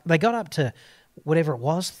anymore. Like, they got up to whatever it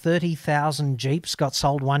was, 30,000 Jeeps got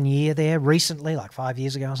sold one year there recently, like 5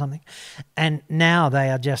 years ago or something. And now they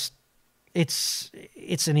are just, it's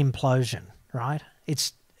an implosion, right?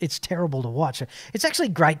 It's terrible to watch. It's actually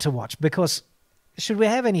great to watch because should we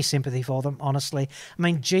have any sympathy for them, honestly? I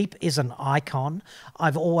mean, Jeep is an icon.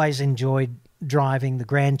 I've always enjoyed driving the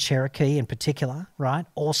Grand Cherokee in particular, right?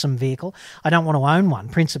 Awesome vehicle. I don't want to own one,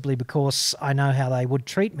 principally because I know how they would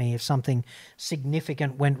treat me if something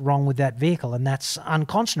significant went wrong with that vehicle, and that's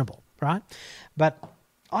unconscionable, right? But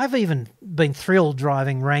I've even been thrilled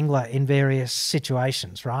driving Wrangler in various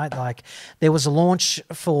situations, right? Like there was a launch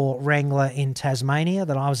for Wrangler in Tasmania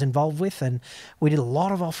that I was involved with, and we did a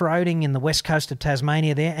lot of off-roading in the west coast of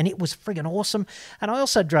Tasmania there, and it was friggin' awesome. And I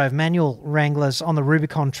also drove manual Wranglers on the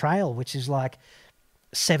Rubicon Trail, which is like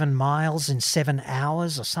 7 miles in 7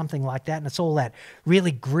 hours or something like that, and it's all that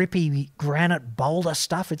really grippy granite boulder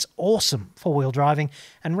stuff. It's awesome four-wheel driving,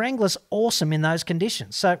 and Wrangler's awesome in those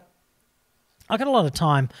conditions. So I got a lot of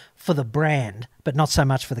time for the brand, but not so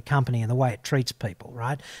much for the company and the way it treats people,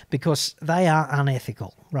 right? Because they are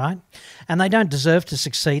unethical, right? And they don't deserve to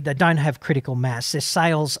succeed. They don't have critical mass. Their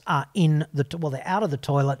sales are they're out of the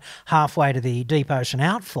toilet halfway to the deep ocean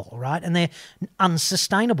outfall, right? And they're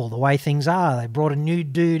unsustainable the way things are. They brought a new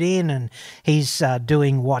dude in and he's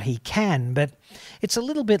doing what he can, but it's a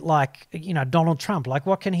little bit like, Donald Trump. Like,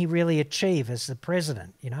 what can he really achieve as the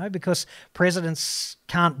president, Because presidents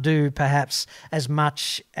can't do perhaps as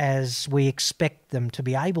much as we expect them to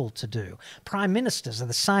be able to do. Prime ministers are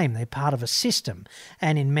the same. They're part of a system.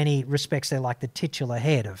 And in many respects, they're like the titular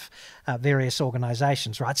head of various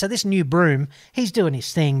organisations, right? So this new broom, he's doing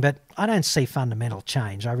his thing, but I don't see fundamental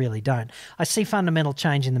change. I really don't. I see fundamental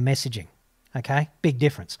change in the messaging, okay? Big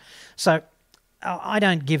difference. So I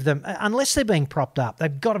don't give them, unless they're being propped up,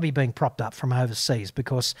 they've got to be being propped up from overseas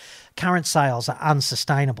because current sales are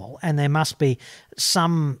unsustainable and there must be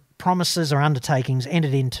some promises or undertakings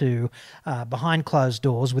entered into behind closed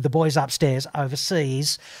doors with the boys upstairs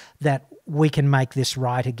overseas that we can make this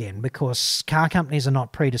right again because car companies are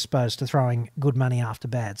not predisposed to throwing good money after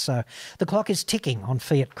bad. So the clock is ticking on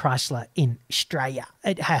Fiat Chrysler in Australia.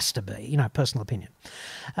 It has to be, personal opinion.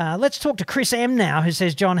 Let's talk to Chris M now, who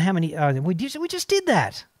says, John, how many... we just did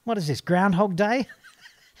that. What is this, Groundhog Day?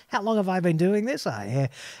 How long have I been doing this? Oh,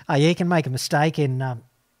 yeah. You can make a mistake in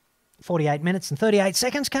 48 minutes and 38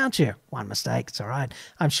 seconds, can't you? One mistake, it's all right.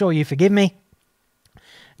 I'm sure you forgive me.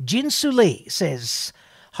 Jin Suli says,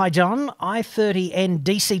 hi, John. i30N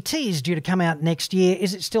DCT is due to come out next year.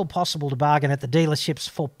 Is it still possible to bargain at the dealerships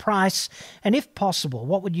for price? And if possible,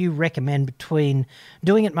 what would you recommend between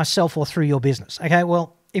doing it myself or through your business? Okay,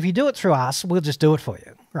 well, if you do it through us, we'll just do it for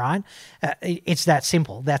you, right? It's that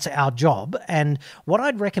simple. That's our job. And what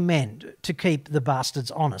I'd recommend to keep the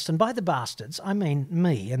bastards honest, and by the bastards, I mean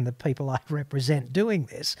me and the people I represent doing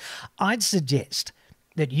this, I'd suggest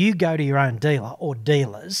that you go to your own dealer or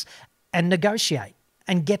dealers and negotiate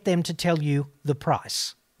and get them to tell you the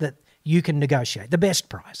price that you can negotiate, the best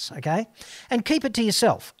price, okay? And keep it to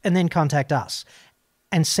yourself and then contact us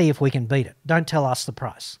and see if we can beat it. Don't tell us the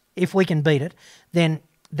price. If we can beat it, then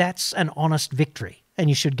that's an honest victory and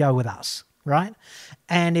you should go with us, right?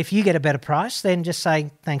 And if you get a better price, then just say,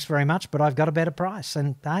 thanks very much, but I've got a better price.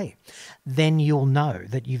 And hey, then you'll know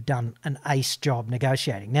that you've done an ace job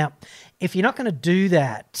negotiating. Now, if you're not going to do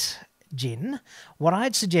that, Jin, what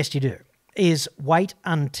I'd suggest you do is wait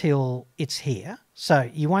until it's here. So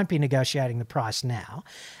you won't be negotiating the price now,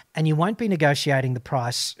 and you won't be negotiating the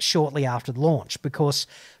price shortly after the launch because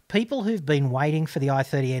people who've been waiting for the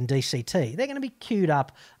i30N DCT, they're going to be queued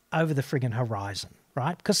up over the friggin' horizon,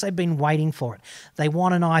 right? Because they've been waiting for it. They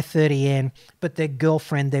want an i30N, but their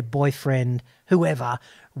girlfriend, their boyfriend, whoever,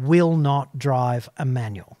 will not drive a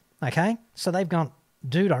manual, okay? So they've gone,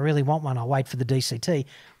 dude, I really want one. I'll wait for the DCT.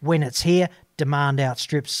 When it's here, demand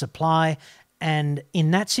outstrips supply. And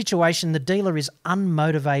in that situation, the dealer is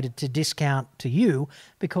unmotivated to discount to you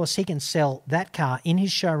because he can sell that car in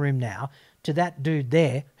his showroom now to that dude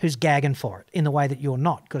there who's gagging for it in the way that you're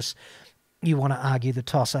not because you want to argue the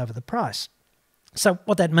toss over the price. So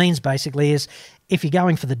what that means basically is if you're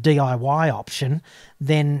going for the DIY option,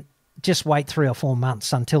 then just wait 3 or 4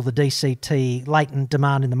 months until the DCT latent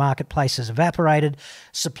demand in the marketplace has evaporated,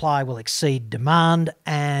 supply will exceed demand,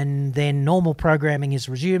 and then normal programming is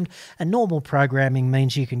resumed. And normal programming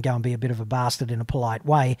means you can go and be a bit of a bastard in a polite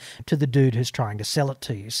way to the dude who's trying to sell it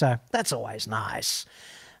to you. So that's always nice.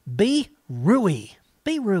 Be Rui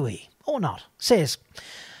or not, says,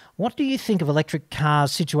 what do you think of electric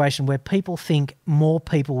cars situation where people think more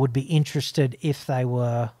people would be interested if they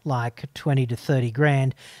were like 20 to 30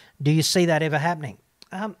 grand? Do you see that ever happening?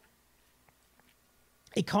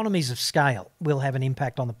 Economies of scale will have an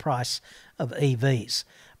impact on the price of EVs,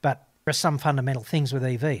 but there are some fundamental things with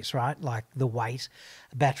EVs, right? Like the weight,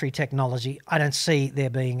 battery technology. I don't see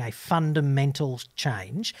there being a fundamental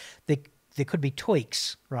change. There could be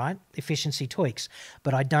tweaks, right? Efficiency tweaks,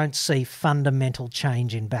 but I don't see fundamental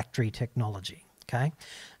change in battery technology, okay?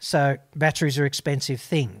 So batteries are expensive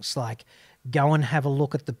things, like go and have a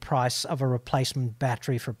look at the price of a replacement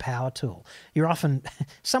battery for a power tool. You're often,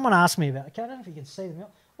 someone asked me about, okay, I don't know if you can see them,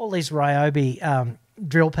 all these Ryobi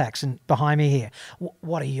drill packs and behind me here.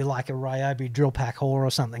 What are you, like a Ryobi drill pack whore or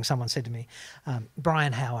something? Someone said to me,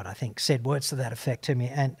 Brian Howard, I think, said words to that effect to me.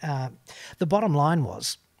 And the bottom line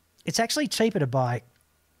was, it's actually cheaper to buy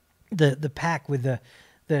the pack with the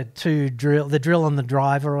drill and the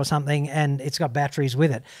driver or something, and it's got batteries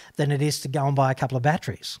with it, than it is to go and buy a couple of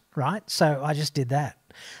batteries, right? So I just did that.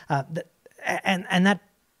 And that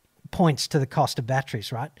points to the cost of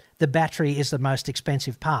batteries, right? The battery is the most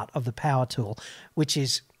expensive part of the power tool, which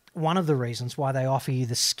is one of the reasons why they offer you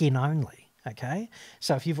the skin only, okay?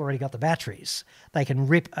 So if you've already got the batteries, they can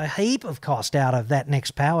rip a heap of cost out of that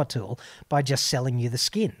next power tool by just selling you the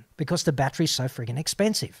skin because the battery's so friggin'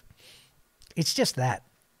 expensive. It's just that.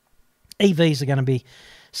 EVs are going to be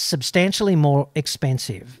substantially more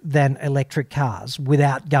expensive than electric cars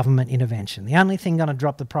without government intervention. The only thing going to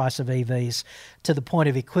drop the price of EVs to the point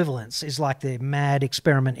of equivalence is like the mad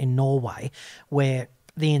experiment in Norway where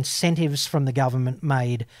the incentives from the government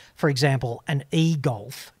made, for example, an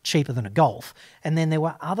e-Golf cheaper than a Golf. And then there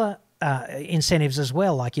were other incentives as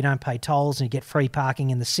well, like you don't pay tolls and you get free parking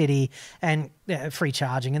in the city and free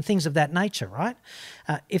charging and things of that nature, right?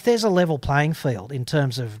 If there's a level playing field in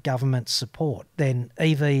terms of government support, then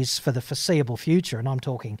EVs for the foreseeable future, and I'm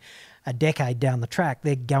talking a decade down the track,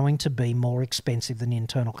 they're going to be more expensive than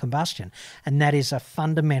internal combustion. And that is a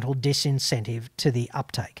fundamental disincentive to the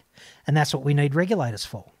uptake. And that's what we need regulators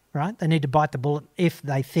for, right? They need to bite the bullet if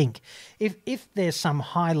they think, if there's some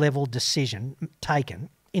high-level decision taken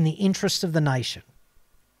in the interest of the nation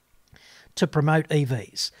to promote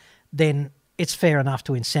EVs, then it's fair enough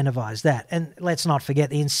to incentivise that. And let's not forget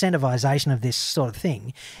the incentivisation of this sort of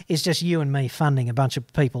thing is just you and me funding a bunch of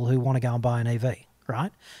people who want to go and buy an EV,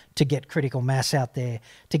 right? To get critical mass out there,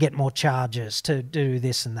 to get more chargers, to do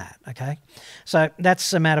this and that, okay? So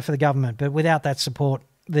that's a matter for the government, but without that support,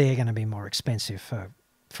 they're going to be more expensive for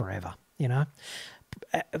forever, you know?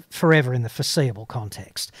 Forever in the foreseeable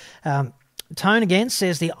context. Tone again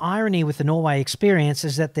says the irony with the Norway experience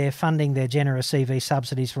is that they're funding their generous EV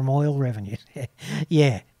subsidies from oil revenue.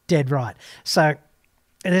 Yeah, dead right. So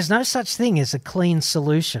there's no such thing as a clean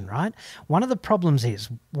solution, right? One of the problems is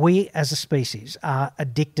we as a species are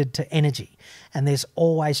addicted to energy, and there's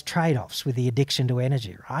always trade-offs with the addiction to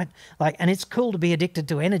energy, right? And it's cool to be addicted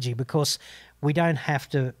to energy because we don't have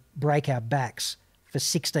to break our backs for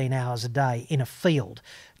 16 hours a day in a field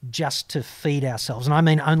just to feed ourselves. And I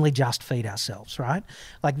mean only just feed ourselves, right?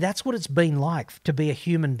 That's what it's been like to be a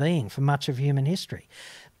human being for much of human history.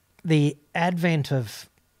 The advent of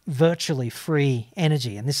virtually free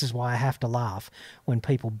energy, and this is why I have to laugh when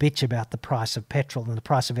people bitch about the price of petrol and the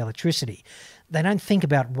price of electricity. They don't think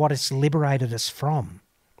about what it's liberated us from,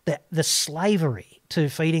 the slavery to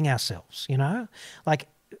feeding ourselves, you know?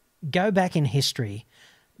 Go back in history,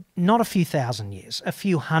 not a few thousand years, a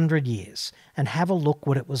few hundred years, and have a look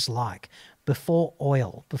what it was like before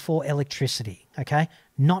oil, before electricity, okay?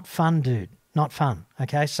 Not fun, dude, not fun,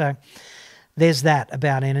 okay? So there's that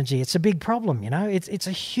about energy. It's a big problem, you know? It's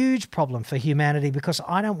a huge problem for humanity because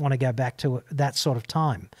I don't want to go back to that sort of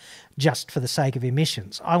time just for the sake of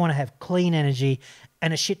emissions. I want to have clean energy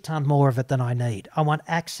and a shit ton more of it than I need. I want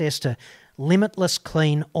access to limitless,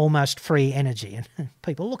 clean, almost free energy. And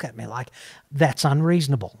people look at me like, that's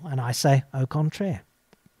unreasonable. And I say, au contraire.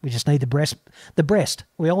 We just need the breast.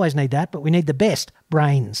 We always need that, but we need the best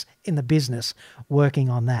brains in the business working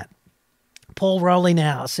on that. Paul Rowley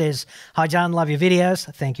now says, hi, John, love your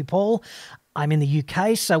videos. Thank you, Paul. I'm in the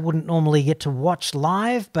UK, so I wouldn't normally get to watch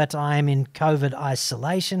live, but I'm in COVID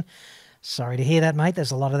isolation. Sorry to hear that, mate.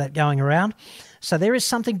 There's a lot of that going around. So there is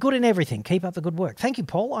something good in everything. Keep up the good work. Thank you,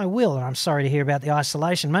 Paul. I will. And I'm sorry to hear about the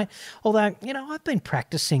isolation, mate. Although, I've been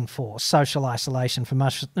practicing for social isolation for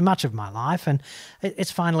much of my life, and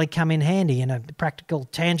it's finally come in handy in a practical,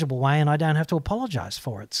 tangible way, and I don't have to apologise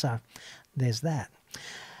for it. So there's that.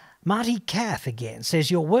 Marty Cath again says,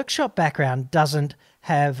 your workshop background doesn't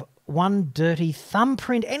have one dirty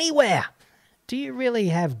thumbprint anywhere. Do you really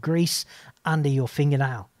have grease under your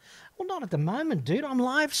fingernail? Well, not at the moment, dude. I'm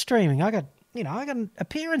live streaming. I got an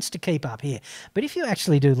appearance to keep up here. But if you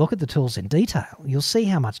actually do look at the tools in detail, you'll see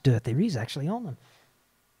how much dirt there is actually on them.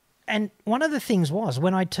 And one of the things was,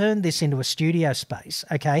 when I turned this into a studio space,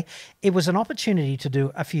 okay, it was an opportunity to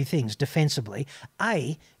do a few things defensively.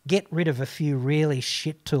 A, get rid of a few really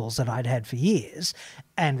shit tools that I'd had for years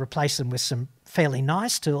and replace them with some fairly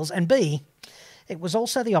nice tools. And B, it was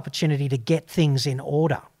also the opportunity to get things in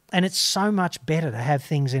order. And it's so much better to have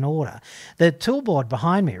things in order. The toolboard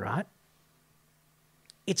behind me, right,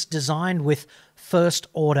 it's designed with first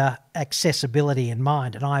order accessibility in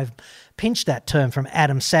mind. And I've pinched that term from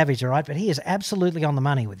Adam Savage, all right, but he is absolutely on the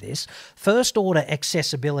money with this. First order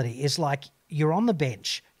accessibility is like you're on the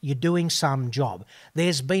bench, you're doing some job.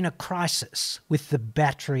 There's been a crisis with the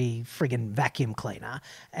battery friggin' vacuum cleaner,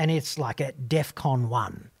 and it's like at DEFCON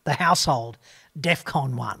 1, the household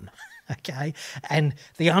DEFCON 1. Okay, and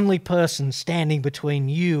the only person standing between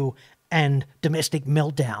you and domestic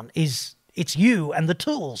meltdown it's you and the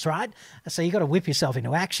tools, right? So you've got to whip yourself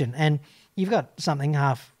into action, and you've got something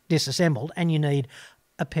half disassembled, and you need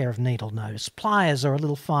a pair of needle nose pliers or a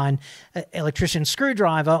little fine electrician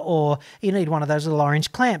screwdriver, or you need one of those little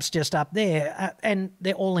orange clamps just up there, and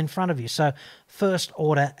they're all in front of you. So first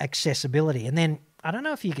order accessibility. And then I don't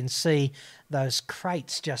know if you can see those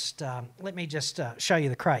crates. Just let me just show you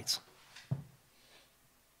the crates.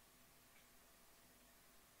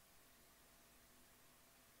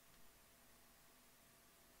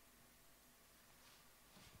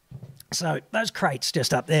 So those crates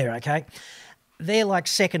just up there, okay, they're like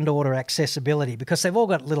second order accessibility because they've all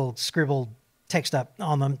got little scribbled text up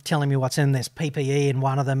on them telling me what's in. There's PPE in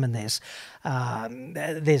one of them, and there's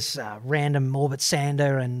random orbit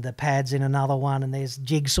sander and the pads in another one, and there's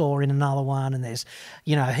jigsaw in another one, and there's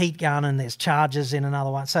heat gun, and there's chargers in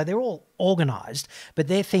another one. So they're all organised, but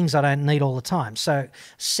they're things I don't need all the time. So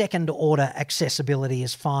second order accessibility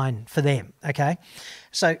is fine for them, okay?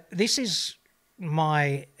 So this is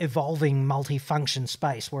my evolving multi-function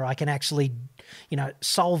space where I can actually,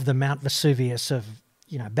 solve the Mount Vesuvius of,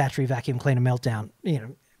 battery vacuum cleaner meltdown,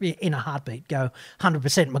 in a heartbeat, go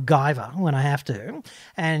 100% MacGyver when I have to.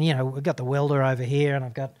 And, we've got the welder over here, and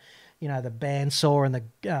I've got, the bandsaw and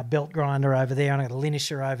the belt grinder over there, and I've got the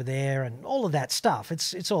linisher over there, and all of that stuff.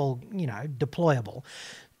 It's all, deployable.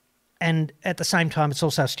 And at the same time, it's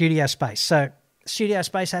also studio space. So studio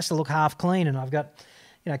space has to look half clean, and I've got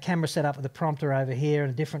camera set up with a prompter over here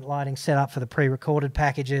and a different lighting set up for the pre-recorded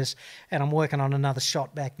packages. And I'm working on another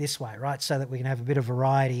shot back this way, right, so that we can have a bit of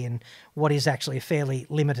variety in what is actually a fairly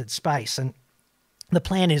limited space. And the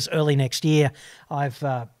plan is early next year. I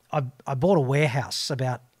bought a warehouse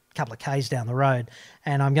about a couple of Ks down the road,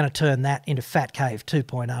 and I'm going to turn that into Fat Cave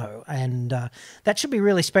 2.0. And that should be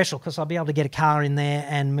really special because I'll be able to get a car in there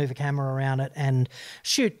and move a camera around it and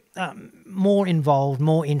shoot more involved,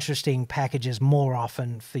 more interesting packages more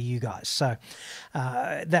often for you guys. So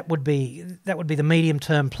that would be the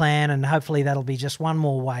medium-term plan, and hopefully that'll be just one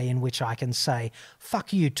more way in which I can say,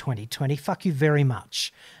 fuck you 2020, fuck you very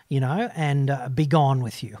much, and be gone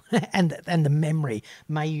with you. and the memory,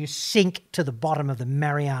 may you sink to the bottom of the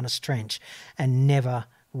Marianas Trench and never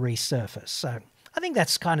resurface. So I think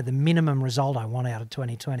that's kind of the minimum result I want out of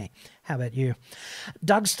 2020. How about you?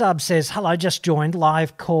 Doug Stubbs says, hello, just joined.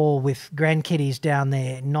 Live call with grandkiddies down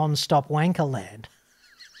there, non-stop wanker land.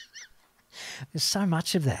 There's so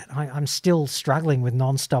much of that. I'm still struggling with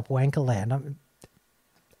non-stop wanker land.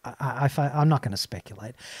 I'm not going to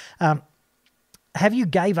speculate. Have you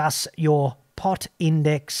gave us your pot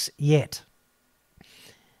index yet?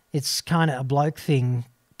 It's kind of a bloke thing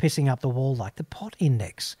pissing up the wall like the pot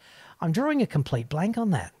index. I'm drawing a complete blank on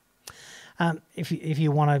that. If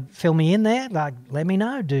you want to fill me in there, let me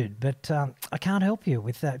know, dude. But I can't help you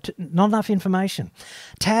with that. Not enough information.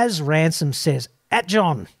 Taz Ransom says,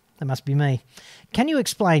 @John, that must be me. Can you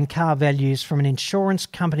explain car values from an insurance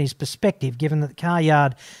company's perspective, given that the car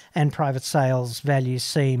yard and private sales values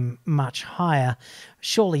seem much higher?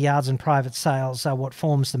 Surely yards and private sales are what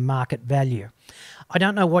forms the market value. I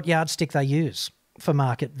don't know what yardstick they use for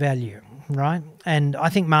market value, right? And I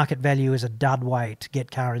think market value is a dud way to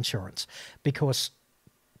get car insurance because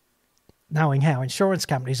knowing how insurance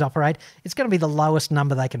companies operate, it's going to be the lowest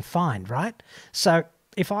number they can find, right? So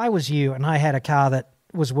if I was you and I had a car that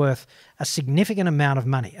was worth a significant amount of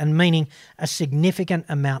money, and meaning a significant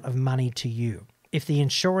amount of money to you, if the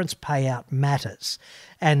insurance payout matters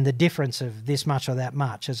and the difference of this much or that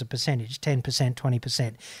much as a percentage, 10%,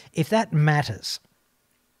 20%, if that matters,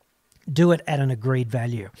 do it at an agreed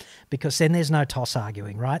value, because then there's no toss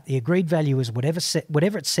arguing, right? The agreed value is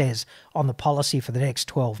whatever it says on the policy for the next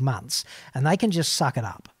 12 months, and they can just suck it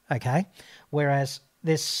up, okay? Whereas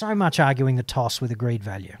there's so much arguing the toss with agreed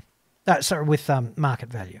value. With market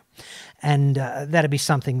value. And that'd be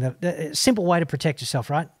something that, a simple way to protect yourself,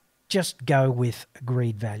 right? Just go with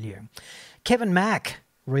agreed value. Kevin Mack,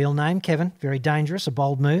 real name Kevin, very dangerous, a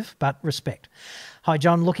bold move, but respect. Hi,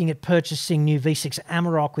 John. Looking at purchasing new V6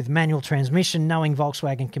 Amarok with manual transmission, knowing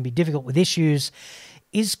Volkswagen can be difficult with issues.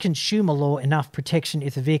 Is consumer law enough protection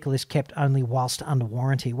if the vehicle is kept only whilst under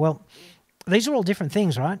warranty? Well, these are all different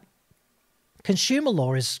things, right? Consumer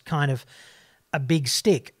law is kind of a big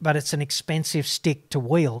stick, but it's an expensive stick to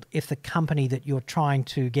wield if the company that you're trying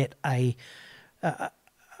to get a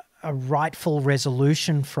rightful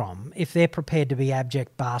resolution from, if they're prepared to be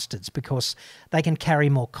abject bastards, because they can carry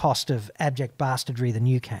more cost of abject bastardry than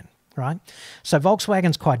you can, right? So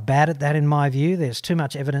Volkswagen's quite bad at that in my view. There's too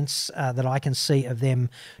much evidence that I can see of them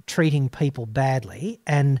treating people badly,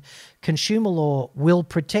 and consumer law will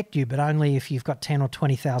protect you, but only if you've got 10 or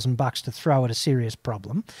 20,000 bucks to throw at a serious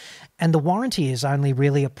problem. And the warranty is only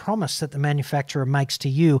really a promise that the manufacturer makes to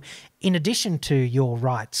you in addition to your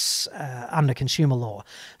rights under consumer law.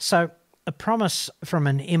 So a promise from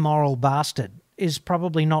an immoral bastard is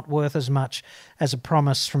probably not worth as much as a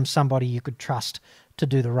promise from somebody you could trust to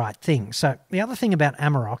do the right thing. So the other thing about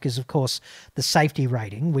Amarok is, of course, the safety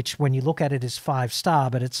rating, which when you look at it is 5-star,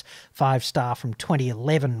 but it's 5-star from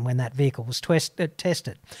 2011 when that vehicle was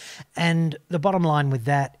tested. And the bottom line with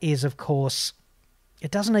that is, of course, it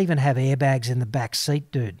doesn't even have airbags in the back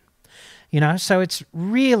seat, dude. You know, so it's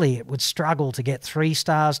really, it would struggle to get 3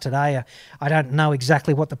 stars today. I don't know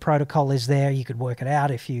exactly what the protocol is there. You could work it out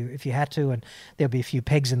if you had to, and there'll be a few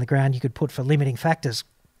pegs in the ground you could put for limiting factors.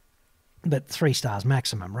 But 3 stars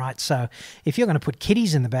maximum, right? So if you're going to put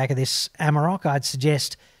kiddies in the back of this Amarok, I'd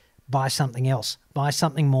suggest buy something else. Buy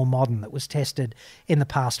something more modern that was tested in the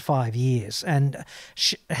past 5 years. And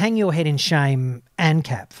hang your head in shame,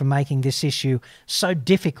 ANCAP, for making this issue so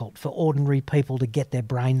difficult for ordinary people to get their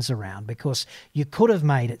brains around, because you could have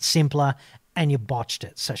made it simpler and you botched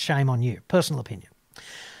it. So shame on you. Personal opinion.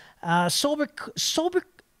 I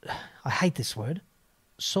hate this word.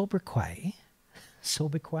 Sobriquet.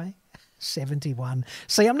 71.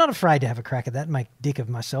 See, I'm not afraid to have a crack at that and make dick of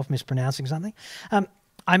myself mispronouncing something.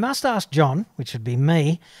 I must ask John, which would be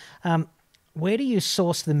me, where do you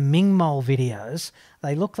source the Ming Mole videos?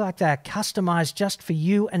 They look like they're customised just for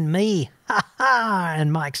you and me. Ha ha!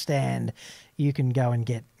 And Mike Stand, you can go and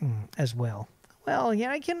get as well. Well,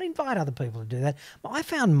 yeah, you can invite other people to do that. I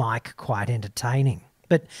found Mike quite entertaining.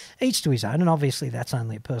 But each to his own, and obviously that's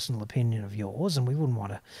only a personal opinion of yours, and we wouldn't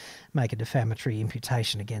want to make a defamatory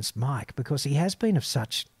imputation against Mike because he has been of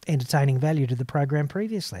such entertaining value to the program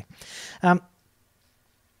previously. The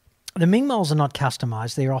Ming Moles are not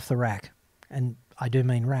customised, they're off the rack, and I do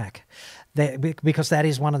mean rack, because that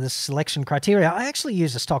is one of the selection criteria. I actually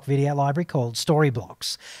use a stock video library called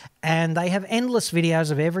Storyblocks, and they have endless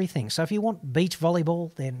videos of everything. So if you want beach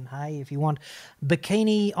volleyball, then hey, if you want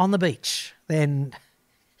bikini on the beach, then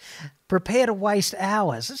prepare to waste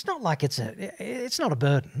hours. It's not like it's not a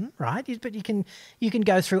burden, right? But you can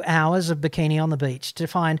go through hours of bikini on the beach to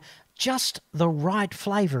find just the right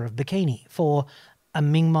flavour of bikini for a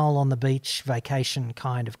Ming Mole on the beach vacation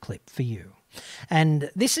kind of clip for you. And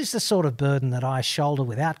this is the sort of burden that I shoulder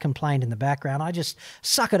without complaint in the background. I just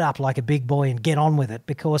suck it up like a big boy and get on with it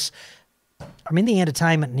because I'm in the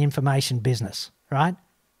entertainment and information business, right?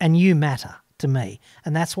 And you matter to me.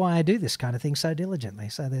 And that's why I do this kind of thing so diligently.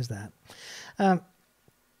 So there's that.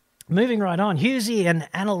 Moving right on, Husey and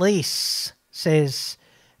Annalise says,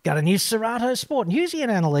 got a new Cerato Sport. And Husey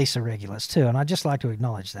and Annalise are regulars too, and I'd just like to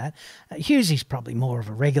acknowledge that. Husey's probably more of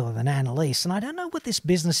a regular than Annalise, and I don't know what this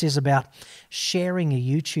business is about sharing a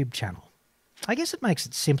YouTube channel. I guess it makes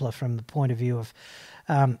it simpler from the point of view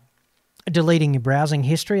of deleting your browsing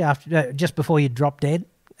history after just before you drop dead.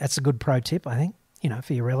 That's a good pro tip, I think, you know,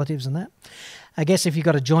 for your relatives and that. I guess if you've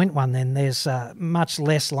got a joint one, then there's much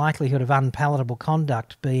less likelihood of unpalatable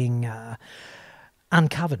conduct being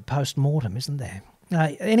uncovered post-mortem, isn't there?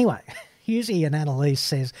 Anyway, Husey and Annalise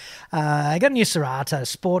says, I got a new Cerato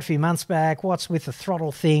Sport a few months back. What's with the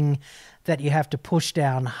throttle thing that you have to push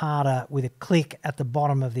down harder with a click at the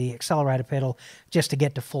bottom of the accelerator pedal just to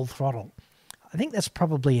get to full throttle? I think that's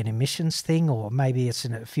probably an emissions thing, or maybe it's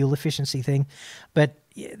a fuel efficiency thing. But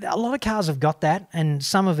a lot of cars have got that, and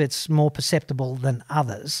some of it's more perceptible than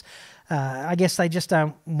others. I guess they just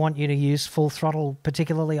don't want you to use full throttle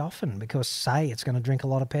particularly often because, say, it's going to drink a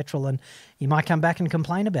lot of petrol and you might come back and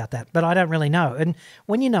complain about that. But I don't really know. And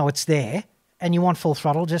when you know it's there and you want full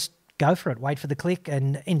throttle, just go for it. Wait for the click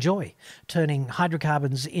and enjoy turning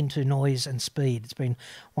hydrocarbons into noise and speed. It's been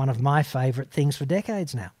one of my favourite things for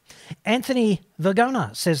decades now. Anthony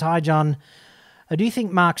Vergona says, "Hi, John. Do you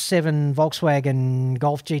think Mark 7 Volkswagen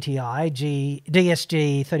Golf GTI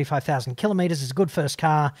DSG 35,000 kilometres is a good first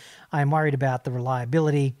car? I am worried about the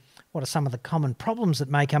reliability. What are some of the common problems that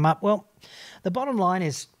may come up?" Well, the bottom line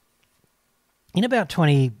is, in about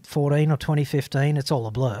 2014 or 2015, it's all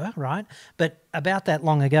a blur, right? But about that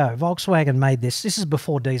long ago, Volkswagen made this. This is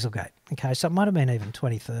before Dieselgate, okay? So it might have been even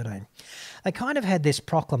 2013. They kind of had this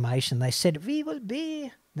proclamation. They said, "We will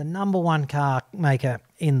be the number one car maker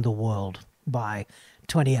in the world by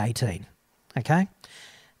 2018, okay?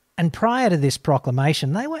 And prior to this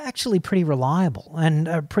proclamation, they were actually pretty reliable and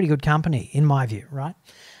a pretty good company, in my view, right?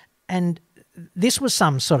 And this was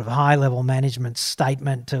some sort of high-level management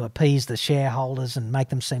statement to appease the shareholders and make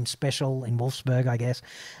them seem special in Wolfsburg, I guess.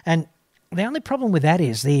 And the only problem with that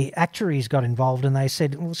is the actuaries got involved and they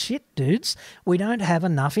said, "Well, shit, dudes, we don't have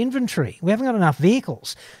enough inventory. We haven't got enough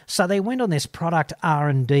vehicles." So they went on this product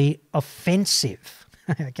R&D offensive,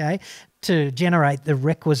 okay, to generate the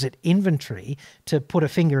requisite inventory to put a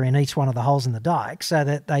finger in each one of the holes in the dike so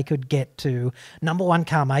that they could get to number one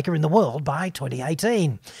car maker in the world by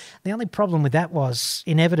 2018. The only problem with that was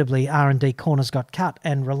inevitably R&D corners got cut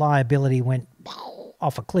and reliability went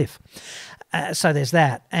off a cliff. So there's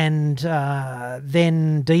that. And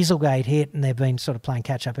then Dieselgate hit and they've been sort of playing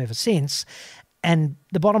catch up ever since. And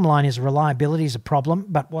the bottom line is reliability is a problem,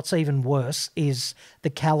 but what's even worse is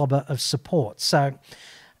the calibre of support. So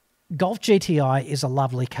Golf GTI is a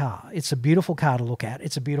lovely car. It's a beautiful car to look at.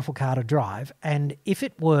 It's a beautiful car to drive. And if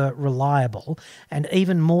it were reliable, and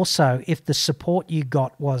even more so if the support you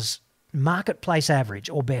got was marketplace average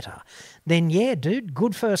or better, then yeah, dude,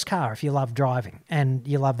 good first car if you love driving and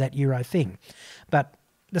you love that Euro thing. But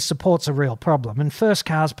the support's a real problem. And first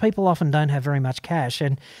cars, people often don't have very much cash,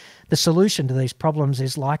 and the solution to these problems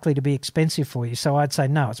is likely to be expensive for you. So I'd say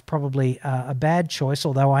no, it's probably a bad choice,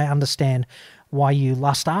 although I understand why you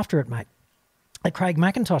lust after it, mate. Craig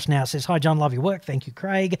McIntosh now says, "Hi, John, love your work." Thank you,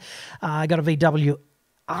 Craig. I got a VW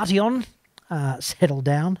Arteon. Settle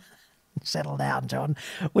down, John,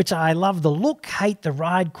 which I love the look, hate the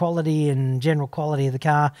ride quality and general quality of the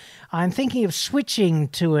car. I'm thinking of switching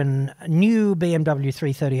to a new BMW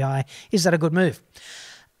 330i. Is that a good move?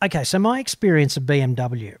 Okay, so my experience of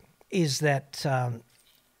BMW is that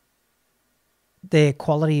their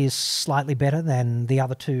quality is slightly better than the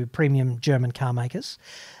other two premium German car makers.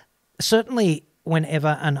 Certainly,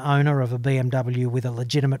 whenever an owner of a BMW with a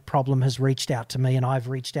legitimate problem has reached out to me and I've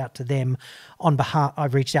reached out to them on behalf,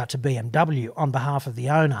 I've reached out to BMW on behalf of the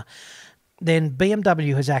owner, then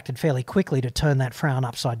BMW has acted fairly quickly to turn that frown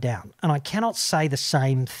upside down. And I cannot say the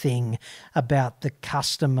same thing about the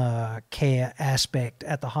customer care aspect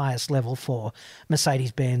at the highest level for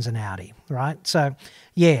Mercedes-Benz and Audi, right? So,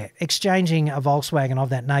 yeah, exchanging a Volkswagen of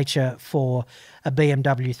that nature for a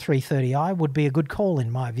BMW 330i would be a good call in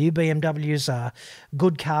my view. BMWs are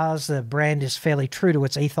good cars. The brand is fairly true to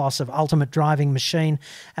its ethos of ultimate driving machine.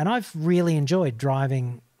 And I've really enjoyed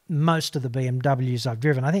driving most of the BMWs I've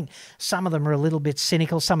driven. I think some of them are a little bit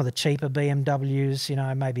cynical. Some of the cheaper BMWs, you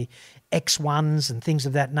know, maybe X1s and things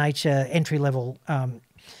of that nature. Entry-level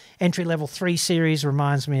 3 Series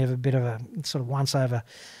reminds me of a bit of a sort of once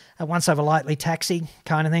over lightly taxi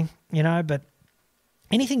kind of thing, you know, but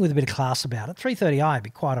anything with a bit of class about it, 330i would be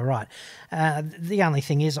quite all right. The only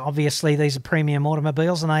thing is, obviously, these are premium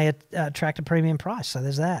automobiles and they attract a premium price, so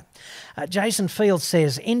there's that. Jason Field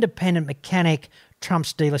says, independent mechanic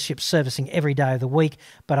trumps dealership servicing every day of the week,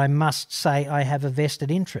 but I must say I have a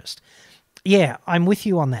vested interest. Yeah, I'm with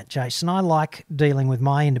you on that, Jason. I like dealing with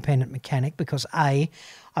my independent mechanic because, A,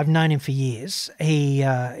 I've known him for years.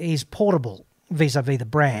 He's portable vis-a-vis the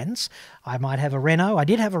brands. I might have a Renault. I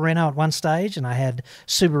did have a Renault at one stage, and I had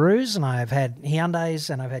Subarus, and I've had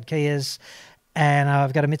Hyundais, and I've had Kias, and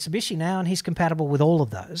I've got a Mitsubishi now, and he's compatible with all of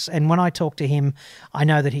those. And when I talk to him, I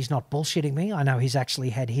know that he's not bullshitting me. I know he's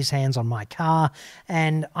actually had his hands on my car,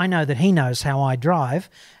 and I know that he knows how I drive,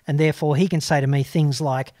 and therefore he can say to me things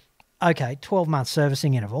like, okay, 12-month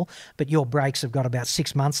servicing interval, but your brakes have got about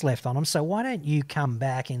 6 months left on them, so why don't you come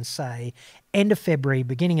back and say, end of February,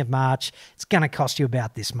 beginning of March, it's going to cost you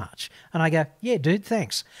about this much. And I go, yeah, dude,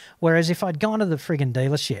 thanks. Whereas if I'd gone to the friggin'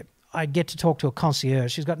 dealership, I'd get to talk to a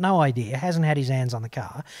concierge who's got no idea, hasn't had his hands on the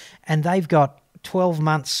car, and they've got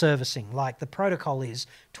 12-month servicing, like the protocol is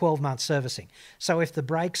 12-month servicing. So if the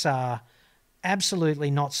brakes are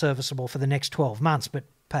absolutely not serviceable for the next 12 months, but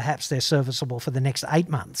perhaps they're serviceable for the next 8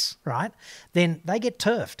 months, right? Then they get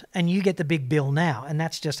turfed and you get the big bill now, and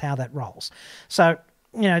that's just how that rolls. So,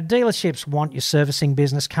 dealerships want your servicing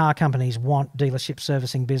business. Car companies want dealership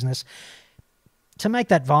servicing business. To make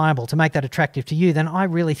that viable, to make that attractive to you, then I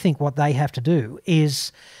really think what they have to do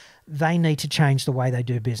is they need to change the way they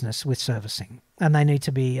do business with servicing, and they need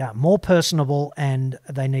to be more personable, and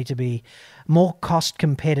they need to be more cost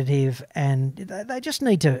competitive, and they just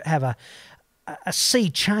need to have a sea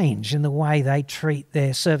change in the way they treat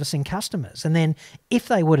their servicing customers. And then if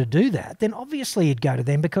they were to do that, then obviously you'd go to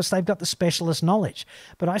them because they've got the specialist knowledge.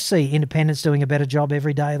 But I see independents doing a better job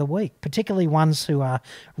every day of the week, particularly ones who are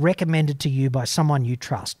recommended to you by someone you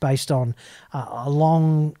trust based on a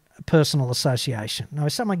long personal association. Now,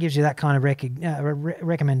 if someone gives you that kind of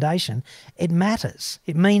recommendation, it matters.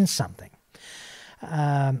 It means something.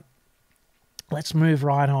 Let's move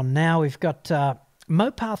right on now. We've got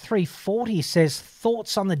Mopar 340 says,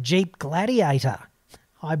 thoughts on the Jeep Gladiator?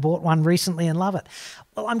 I bought one recently and love it.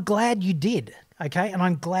 Well, I'm glad you did, okay? And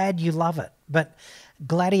I'm glad you love it. But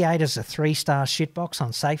Gladiator's a 3-star shitbox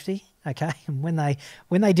on safety, okay? And when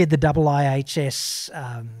they did the IIHS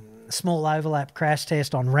small overlap crash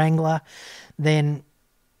test on Wrangler, then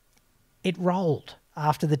it rolled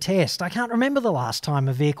after the test. I can't remember the last time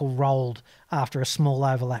a vehicle rolled after a small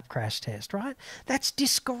overlap crash test, right? That's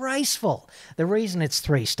disgraceful. The reason it's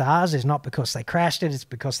 3 stars is not because they crashed it, it's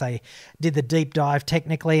because they did the deep dive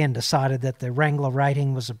technically and decided that the Wrangler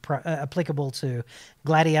rating was applicable to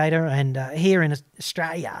Gladiator. And here in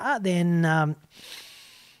Australia, then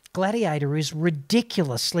Gladiator is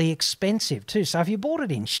ridiculously expensive too. So if you bought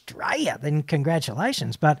it in Australia, then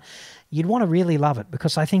congratulations. But you'd want to really love it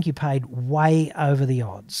because I think you paid way over the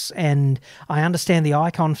odds. And I understand the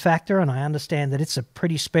icon factor, and I understand that it's a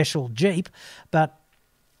pretty special Jeep, but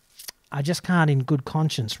I just can't in good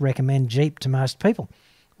conscience recommend Jeep to most people.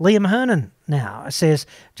 Liam Hernan now says,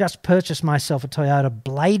 just purchased myself a Toyota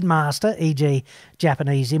Blademaster, e.g.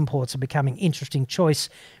 Japanese imports are becoming interesting choice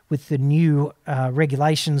with the new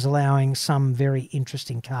regulations allowing some very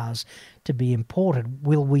interesting cars to be imported.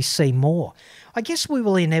 Will we see more? I guess we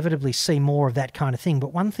will inevitably see more of that kind of thing,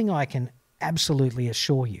 but one thing I can absolutely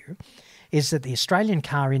assure you is that the Australian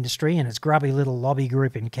car industry and its grubby little lobby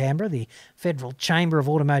group in Canberra, the Federal Chamber of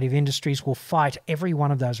Automotive Industries, will fight every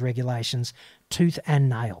one of those regulations tooth and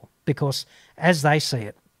nail because, as they see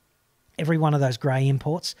it, every one of those grey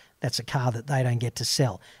imports, that's a car that they don't get to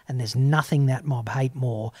sell. And there's nothing that mob hate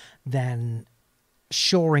more than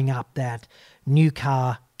shoring up that new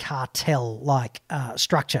car cartel-like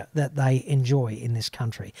structure that they enjoy in this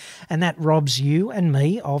country. And that robs you and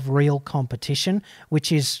me of real competition,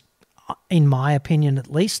 which is, in my opinion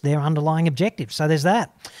at least, their underlying objective. So there's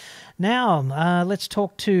that. Now, let's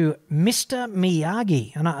talk to Mr.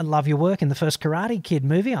 Miyagi. And I love your work in the first Karate Kid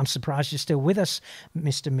movie. I'm surprised you're still with us,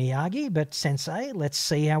 Mr. Miyagi. But Sensei, let's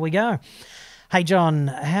see how we go. Hey, John,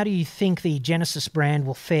 how do you think the Genesis brand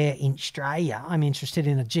will fare in Australia? I'm interested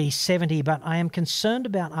in a G70, but I am concerned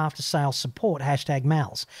about after-sales support,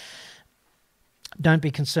 #Mals. Don't be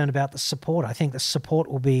concerned about the support. I think the support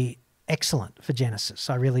will be excellent for Genesis.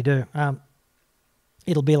 I really do.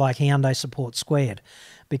 It'll be like Hyundai Support Squared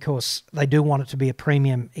because they do want it to be a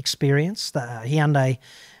premium experience. The Hyundai,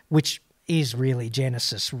 which is really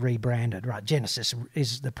Genesis rebranded, right? Genesis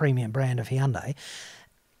is the premium brand of Hyundai.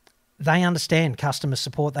 They understand customer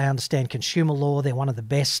support. They understand consumer law. They're one of the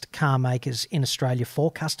best car makers in Australia for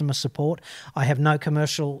customer support. I have no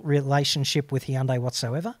commercial relationship with Hyundai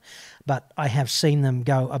whatsoever, but I have seen them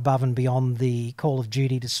go above and beyond the call of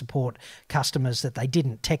duty to support customers that they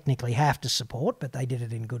didn't technically have to support, but they did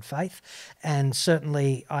it in good faith. And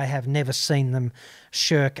certainly I have never seen them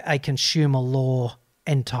shirk a consumer law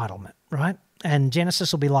entitlement, right? And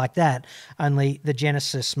Genesis will be like that, only the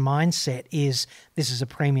Genesis mindset is this is a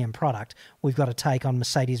premium product. We've got to take on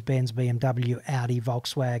Mercedes-Benz, BMW, Audi,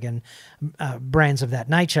 Volkswagen, brands of that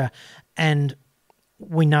nature. And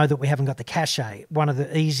we know that we haven't got the cachet. One of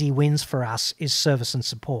the easy wins for us is service and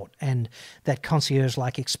support and that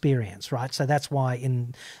concierge-like experience, right? So that's why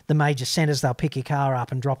in the major centres, they'll pick your car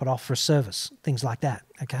up and drop it off for a service, things like that,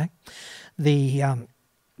 okay?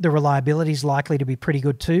 The reliability is likely to be pretty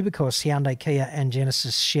good too because Hyundai, Kia and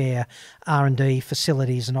Genesis share R&D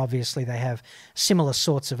facilities, and obviously they have similar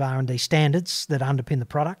sorts of R&D standards that underpin the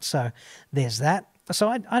product. So there's that. So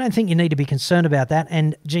I don't think you need to be concerned about that.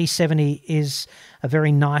 And G70 is a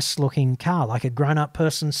very nice looking car, like a grown-up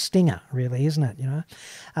person's Stinger, really, isn't it? You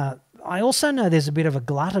know, I also know there's a bit of a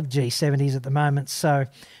glut of G70s at the moment, so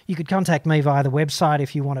you could contact me via the website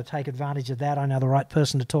if you want to take advantage of that. I know the right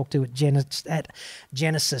person to talk to at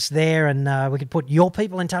Genesis there, and we could put your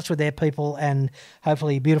people in touch with their people, and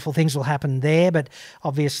hopefully beautiful things will happen there. But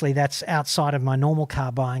obviously that's outside of my normal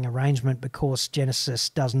car buying arrangement because Genesis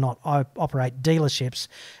does not operate dealerships,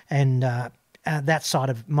 and that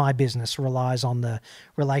side of my business relies on the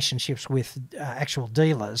relationships with actual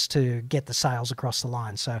dealers to get the sales across the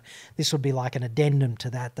line. So this would be like an addendum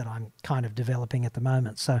to that I'm kind of developing at the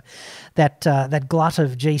moment. So that glut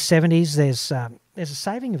of G70s, there's a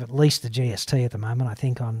saving of at least the GST at the moment, I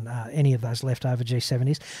think, on any of those leftover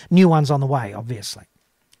G70s. New ones on the way, obviously.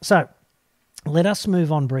 So let us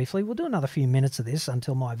move on briefly. We'll do another few minutes of this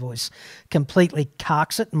until my voice completely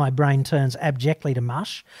carks it and my brain turns abjectly to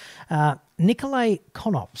mush. Nikolay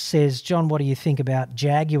Konop says, John, what do you think about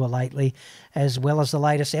Jaguar lately as well as the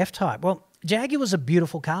latest F-Type? Well, Jaguars are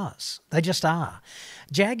beautiful cars. They just are.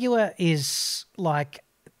 Jaguar is like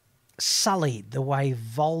sullied the way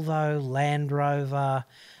Volvo, Land Rover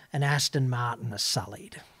and Aston Martin are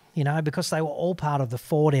sullied, because they were all part of the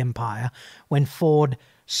Ford empire when Ford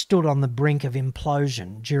stood on the brink of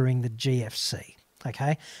implosion during the GFC,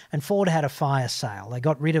 okay? And Ford had a fire sale. They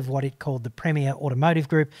got rid of what it called the Premier Automotive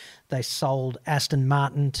Group. They sold Aston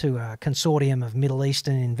Martin to a consortium of Middle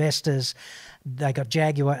Eastern investors. They got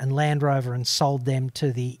Jaguar and Land Rover and sold them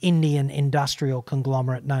to the Indian industrial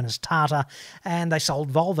conglomerate known as Tata, and they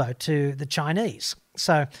sold Volvo to the Chinese.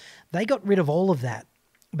 So they got rid of all of that,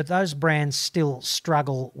 but those brands still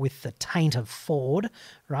struggle with the taint of Ford,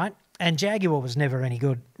 right? And Jaguar was never any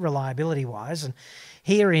good reliability-wise. And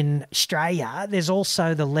here in Australia, there's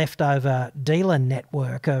also the leftover dealer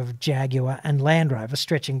network of Jaguar and Land Rover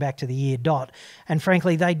stretching back to the year dot. And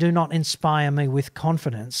frankly, they do not inspire me with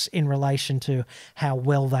confidence in relation to how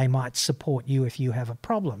well they might support you if you have a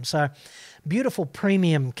problem. So beautiful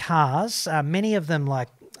premium cars, many of them like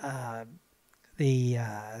the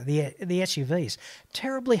SUVs.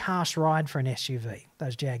 Terribly harsh ride for an SUV,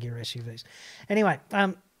 those Jaguar SUVs. Anyway,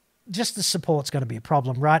 just the support's going to be a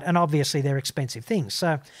problem, right? And obviously they're expensive things.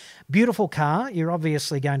 So beautiful car. You're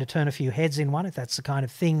obviously going to turn a few heads in one if that's the kind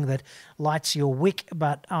of thing that lights your wick,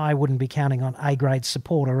 but I wouldn't be counting on A-grade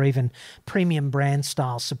support or even premium brand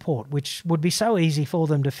style support, which would be so easy for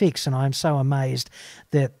them to fix. And I'm so amazed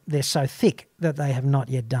that they're so thick that they have not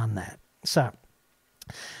yet done that. So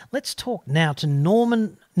let's talk now to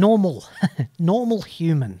normal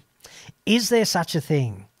human. Is there such a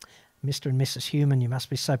thing? Mr. and Mrs. Human, you must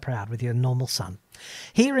be so proud with your normal son.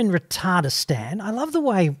 Here in Retardistan, I love the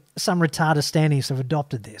way some Retardistanis have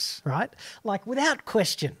adopted this, right? Like without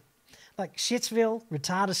question. Like Shitsville,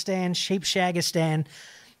 Retardistan, Sheepshagistan,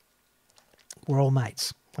 we're all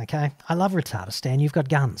mates, okay? I love Retardistan. You've got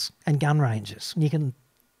guns and gun ranges.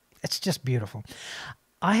 It's just beautiful.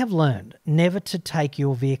 I have learned never to take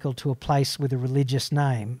your vehicle to a place with a religious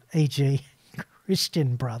name, e.g.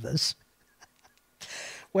 Christian Brothers.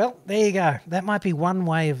 Well, there you go. That might be one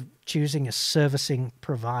way of choosing a servicing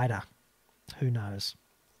provider. Who knows?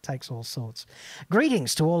 Takes all sorts.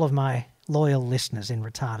 Greetings to all of my loyal listeners in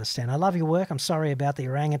Retardistan. I love your work. I'm sorry about the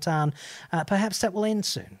orangutan. Perhaps that will end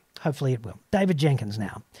soon. Hopefully it will. David Jenkins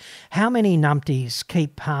now. How many numpties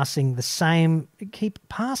keep passing the same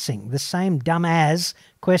dumb-as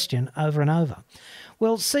question over and over?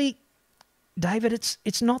 Well, see, David,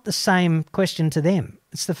 it's not the same question to them.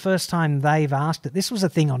 It's the first time they've asked it. This was a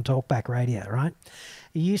thing on Talkback Radio, right?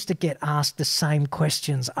 You used to get asked the same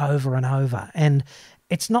questions over and over. And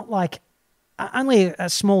it's not like only a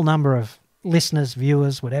small number of listeners,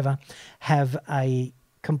 viewers, whatever, have a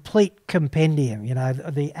complete compendium,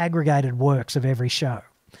 the aggregated works of every show.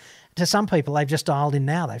 To some people, they've just dialed in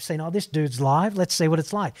now. They've seen, this dude's live. Let's see what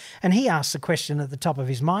it's like. And he asks a question at the top of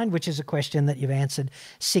his mind, which is a question that you've answered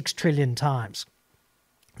 6 trillion times.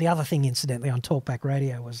 The other thing, incidentally, on Talkback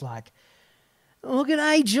Radio was like, "Oh,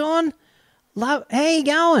 g'day, John. How you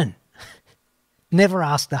going?" Never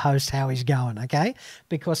ask the host how he's going, okay?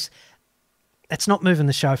 Because it's not moving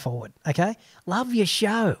the show forward, okay? Love your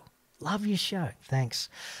show. Love your show. Thanks.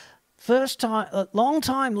 First time, long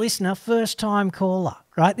time listener, first time caller,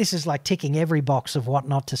 right? This is like ticking every box of what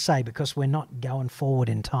not to say because we're not going forward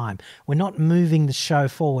in time. We're not moving the show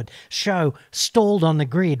forward. Show stalled on the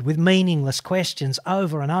grid with meaningless questions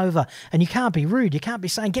over and over. And you can't be rude. You can't be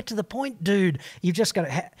saying, get to the point, dude. You've just got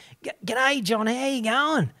to, g'day, John, how you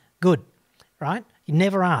going? Good, right? You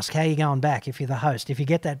never ask how you going back if you're the host. If you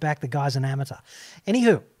get that back, the guy's an amateur.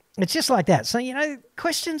 Anywho, it's just like that. So,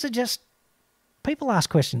 questions are just, people ask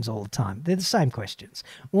questions all the time. They're the same questions.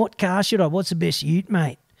 What car should I? What's the best ute,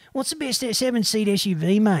 mate? What's the best 7-seat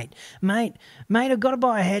SUV, mate? Mate, I've got to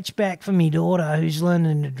buy a hatchback for me daughter who's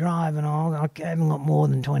learning to drive and I haven't got more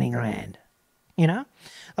than 20 grand. You know?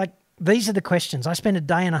 Like, these are the questions. I spend a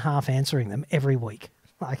day and a half answering them every week.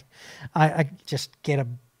 Like, I just get a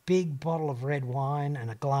big bottle of red wine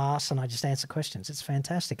and a glass and I just answer questions. It's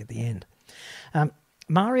fantastic at the end.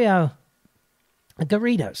 Mario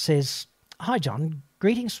Garrido says, "Hi, John.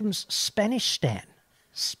 Greetings from Spanish Stan.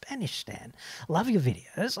 Love your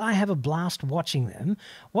videos. I have a blast watching them.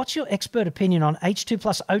 What's your expert opinion on H2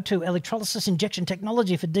 plus O2 electrolysis injection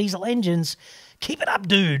technology for diesel engines? Keep it up,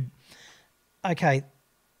 dude." Okay.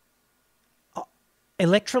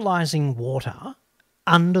 Electrolyzing water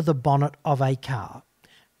under the bonnet of a car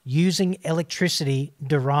using electricity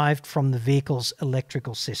derived from the vehicle's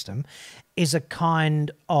electrical system is a kind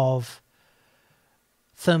of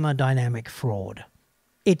thermodynamic fraud.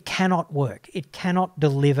 It cannot work. It cannot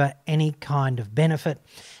deliver any kind of benefit.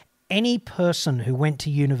 Any person who went to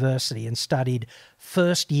university and studied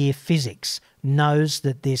first-year physics knows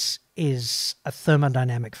that this is a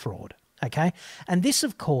thermodynamic fraud, okay? And this,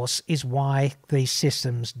 of course, is why these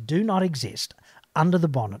systems do not exist under the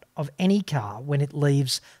bonnet of any car when it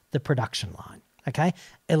leaves the production line. Okay,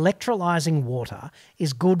 electrolyzing water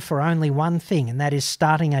is good for only one thing, and that is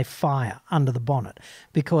starting a fire under the bonnet,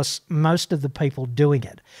 because most of the people doing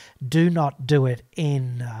it do not do it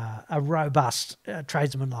in a robust,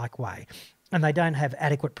 tradesman-like way, and they don't have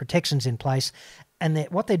adequate protections in place. And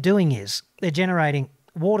what they're doing is they're generating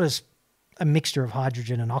water's a mixture of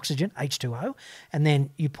hydrogen and oxygen, H2O, and then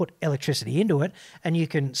you put electricity into it, and you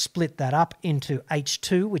can split that up into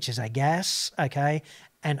H2, which is a gas, okay,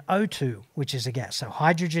 and O2, which is a gas. So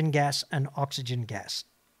hydrogen gas and oxygen gas.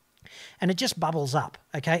 And it just bubbles up,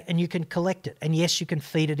 okay? And you can collect it. And yes, you can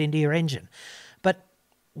feed it into your engine. But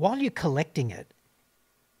while you're collecting it,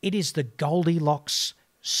 it is the Goldilocks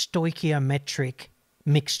stoichiometric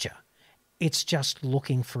mixture. It's just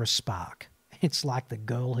looking for a spark. It's like the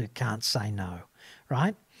girl who can't say no,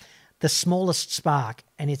 right? The smallest spark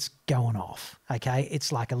and it's going off, okay?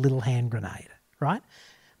 It's like a little hand grenade, right?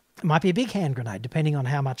 It might be a big hand grenade, depending on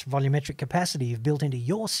how much volumetric capacity you've built into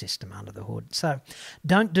your system under the hood. So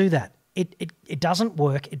don't do that. It doesn't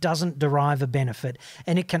work. It doesn't derive a benefit.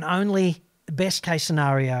 And it can only, best case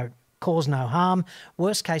scenario, cause no harm.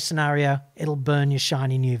 Worst case scenario, it'll burn your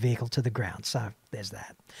shiny new vehicle to the ground. So there's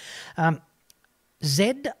that.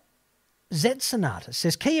 Z Sonata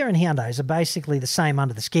says, Kia and Hyundai are basically the same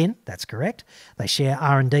under the skin. That's correct. They share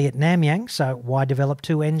R&D at Nanyang, so why develop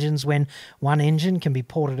two engines when one engine can be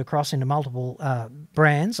ported across into multiple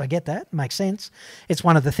brands? I get that. Makes sense. It's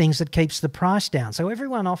one of the things that keeps the price down. So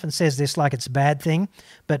everyone often says this like it's a bad thing,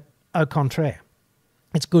 but au contraire.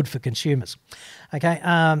 It's good for consumers. Okay,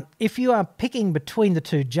 if you are picking between the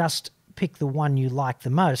two, just pick the one you like the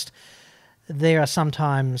most. There are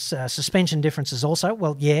sometimes suspension differences also.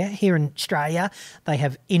 Well, yeah, here in Australia, they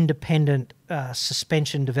have independent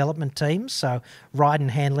suspension development teams, so ride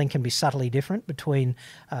and handling can be subtly different between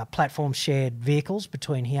platform shared vehicles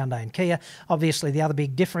between Hyundai and Kia. Obviously, the other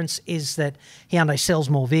big difference is that Hyundai sells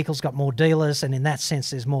more vehicles, got more dealers, and in that sense,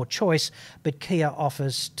 there's more choice, but Kia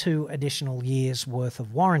offers 2 additional years' worth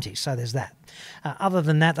of warranty, so there's that. Other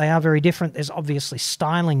than that, they are very different. There's obviously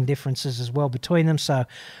styling differences as well between them, so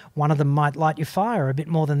one of them might light your fire a bit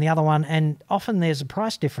more than the other one, and often there's a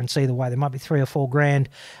price difference either way. There might be 3 or 4 grand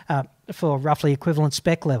for roughly equivalent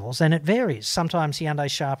spec levels, and it varies. Sometimes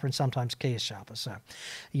Hyundai's sharper and sometimes Kia's sharper, so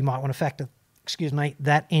you might want to factor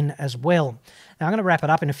that in as well. Now, I'm going to wrap it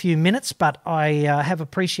up in a few minutes, but I have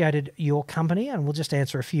appreciated your company, and we'll just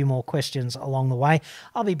answer a few more questions along the way.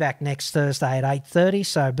 I'll be back next Thursday at 8:30,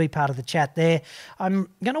 so be part of the chat there. I'm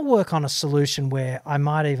going to work on a solution where I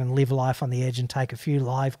might even live life on the edge and take a few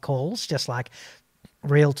live calls, just like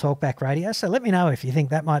Real Talkback Radio. So let me know if you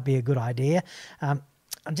think that might be a good idea. I'm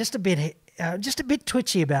just a bit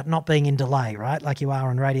twitchy about not being in delay, right, like you are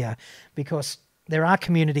on radio, because there are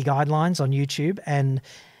community guidelines on YouTube, and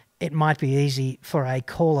it might be easy for a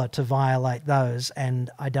caller to violate those, and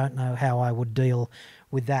I don't know how I would deal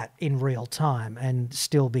with that in real time and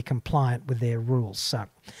still be compliant with their rules. So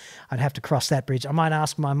I'd have to cross that bridge. I might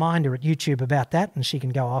ask my minder at YouTube about that, and she can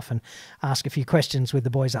go off and ask a few questions with the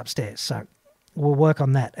boys upstairs. So we'll work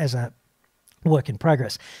on that as a work in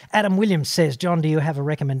progress. Adam Williams says, John, do you have a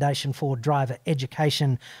recommendation for driver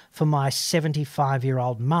education for my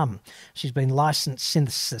 75-year-old mum? She's been licensed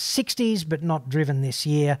since the 60s, but not driven this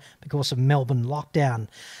year because of Melbourne lockdown.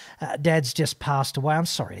 Dad's just passed away. I'm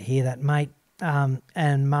sorry to hear that, mate.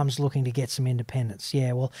 And mum's looking to get some independence.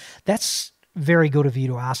 Yeah, well, that's very good of you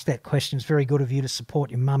to ask that question. It's very good of you to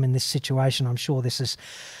support your mum in this situation. I'm sure this is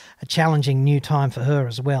a challenging new time for her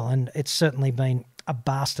as well. And it's certainly been a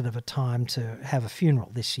bastard of a time to have a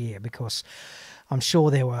funeral this year, because I'm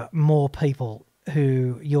sure there were more people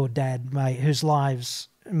who your dad whose lives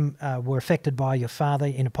were affected by your father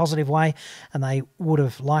in a positive way, and they would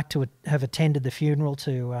have liked to have attended the funeral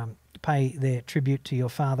to pay their tribute to your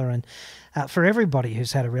father. And for everybody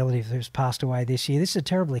who's had a relative who's passed away this year, this is a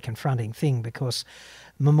terribly confronting thing, because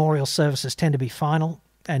memorial services tend to be final.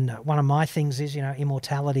 And one of my things is,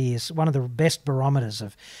 immortality is one of the best barometers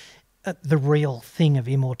of the real thing of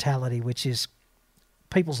immortality, which is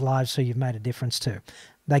people's lives who you've made a difference to.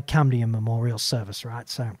 They come to your memorial service, right?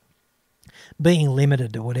 So being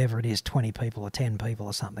limited to whatever it is, 20 people or 10 people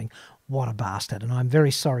or something, what a bastard. And I'm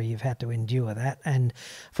very sorry you've had to endure that. And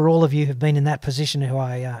for all of you who've been in that position who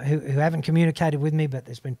haven't communicated with me, but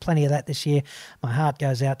there's been plenty of that this year, my heart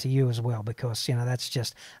goes out to you as well, because, that's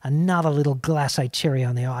just another little glacé cherry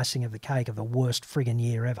on the icing of the cake of the worst friggin'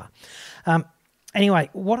 year ever. Anyway,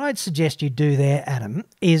 what I'd suggest you do there, Adam,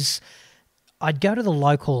 is I'd go to the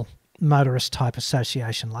local motorist type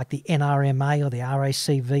association like the NRMA or the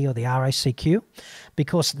RACV or the RACQ,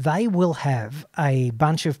 because they will have a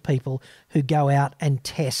bunch of people who go out and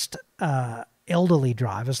test elderly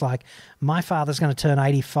drivers. Like, my father's going to turn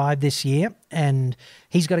 85 this year, and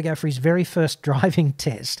he's got to go for his very first driving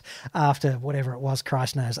test after whatever it was,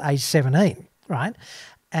 Christ knows, age 17, right?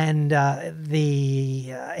 And the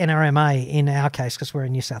NRMA, in our case, because we're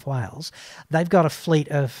in New South Wales, they've got a fleet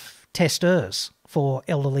of testers for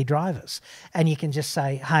elderly drivers. And you can just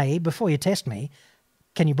say, hey, before you test me,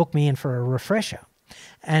 can you book me in for a refresher?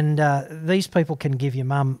 And these people can give your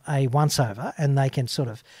mum a once-over, and they can sort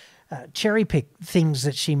of cherry-pick things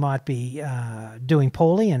that she might be doing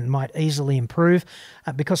poorly and might easily improve,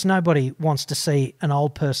 because nobody wants to see an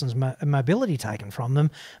old person's mobility taken from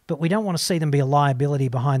them, but we don't want to see them be a liability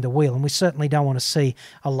behind the wheel, and we certainly don't want to see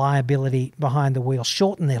a liability behind the wheel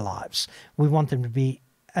shorten their lives. We want them to be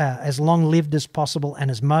as long-lived as possible and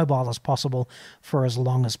as mobile as possible for as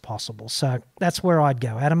long as possible. So that's where I'd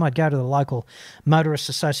go, Adam. I'd go to the local motorist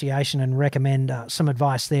association and recommend some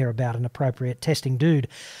advice there about an appropriate testing dude.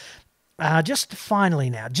 Just finally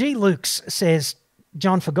now, G. Lukes says,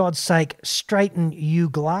 John, for God's sake, straighten you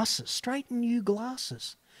glasses. Straighten you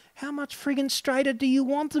glasses. How much friggin' straighter do you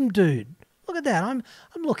want them, dude? Look at that. I'm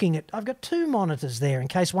looking at, I've got two monitors there in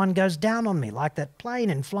case one goes down on me, like that plane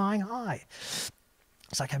in Flying High.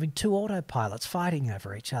 It's like having two autopilots fighting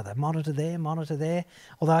over each other. Monitor there, monitor there.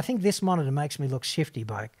 Although I think this monitor makes me look shifty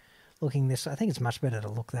by looking this. I think it's much better to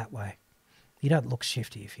look that way. You don't look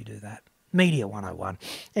shifty if you do that. Media 101.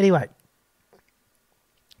 Anyway,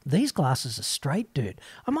 these glasses are straight, dude.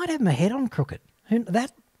 I might have my head on crooked.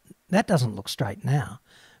 That doesn't look straight now,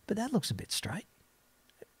 but that looks a bit straight.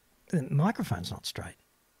 The microphone's not straight.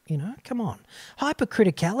 Come on.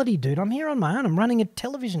 Hypercriticality, dude. I'm here on my own. I'm running a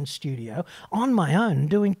television studio on my own,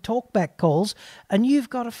 doing talkback calls, and you've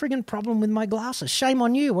got a friggin' problem with my glasses. Shame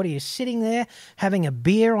on you. What are you, sitting there having a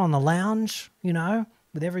beer on the lounge,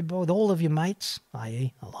 with everybody, with all of your mates,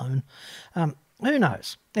 i.e. alone? Who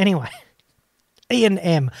knows? Anyway, Ian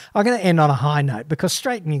M. I'm going to end on a high note, because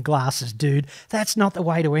straighten your glasses, dude. That's not the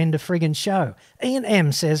way to end a friggin' show. Ian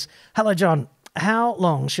M. says, hello, John. How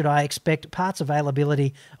long should I expect parts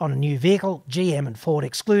availability on a new vehicle, GM and Ford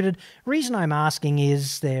excluded? Reason I'm asking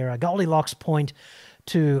is there a Goldilocks point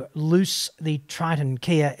to loose the Triton,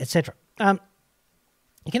 Kia, etc.?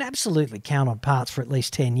 You can absolutely count on parts for at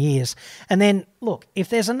least 10 years. And then, look, if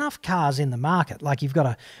there's enough cars in the market, like you've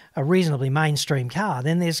got a reasonably mainstream car,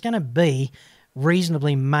 then there's going to be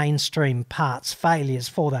reasonably mainstream parts failures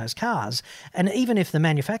for those cars. And even if the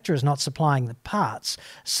manufacturer is not supplying the parts,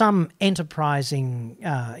 some enterprising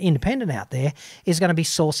independent out there is going to be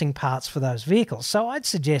sourcing parts for those vehicles. So I'd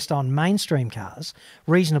suggest on mainstream cars,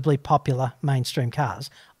 reasonably popular mainstream cars,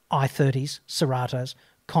 i30s, Ceratos,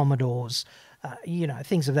 Commodores,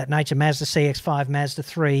 things of that nature, Mazda CX-5, Mazda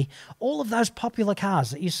 3, all of those popular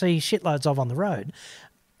cars that you see shitloads of on the road,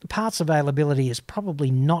 parts availability is probably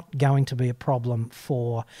not going to be a problem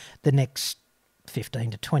for the next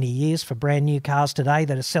 15 to 20 years for brand new cars today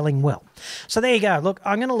that are selling well. So there you go. Look,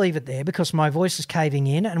 I'm going to leave it there because my voice is caving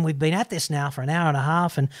in, and we've been at this now for an hour and a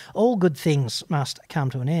half, and all good things must come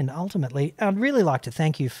to an end ultimately. I'd really like to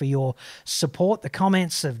thank you for your support. The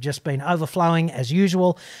comments have just been overflowing as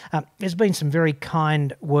usual. There's been some very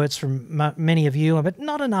kind words from many of you, but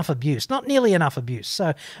not enough abuse, not nearly enough abuse.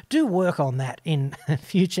 So do work on that in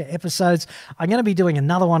future episodes. I'm going to be doing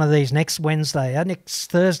another one of these next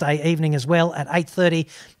Thursday evening as well at 8:30.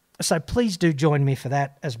 So please do join me for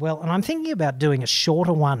that as well. And I'm thinking about doing a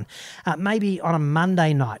shorter one, maybe on a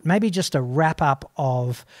Monday night, maybe just a wrap up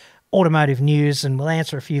of automotive news, and we'll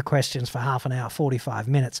answer a few questions for half an hour, 45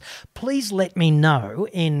 minutes. Please let me know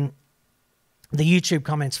in the YouTube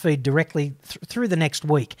comments feed directly through the next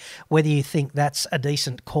week whether you think that's a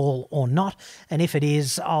decent call or not. And if it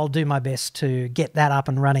is, I'll do my best to get that up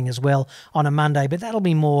and running as well on a Monday. But that'll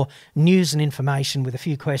be more news and information with a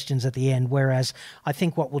few questions at the end, whereas I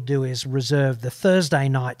think what we'll do is reserve the Thursday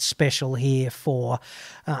night special here for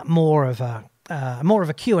more of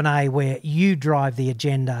a Q&A where you drive the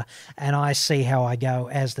agenda and I see how I go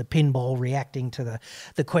as the pinball reacting to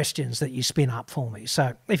the questions that you spin up for me.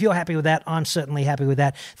 So if you're happy with that, I'm certainly happy with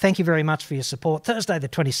that. Thank you very much for your support. Thursday, the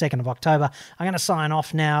 22nd of October. I'm going to sign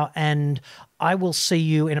off now, and I will see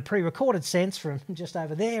you in a pre-recorded sense from just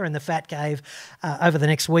over there in the Fat Cave over the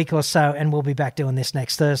next week or so, and we'll be back doing this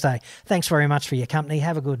next Thursday. Thanks very much for your company.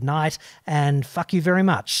 Have a good night, and fuck you very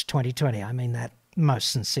much, 2020. I mean that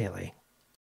most sincerely.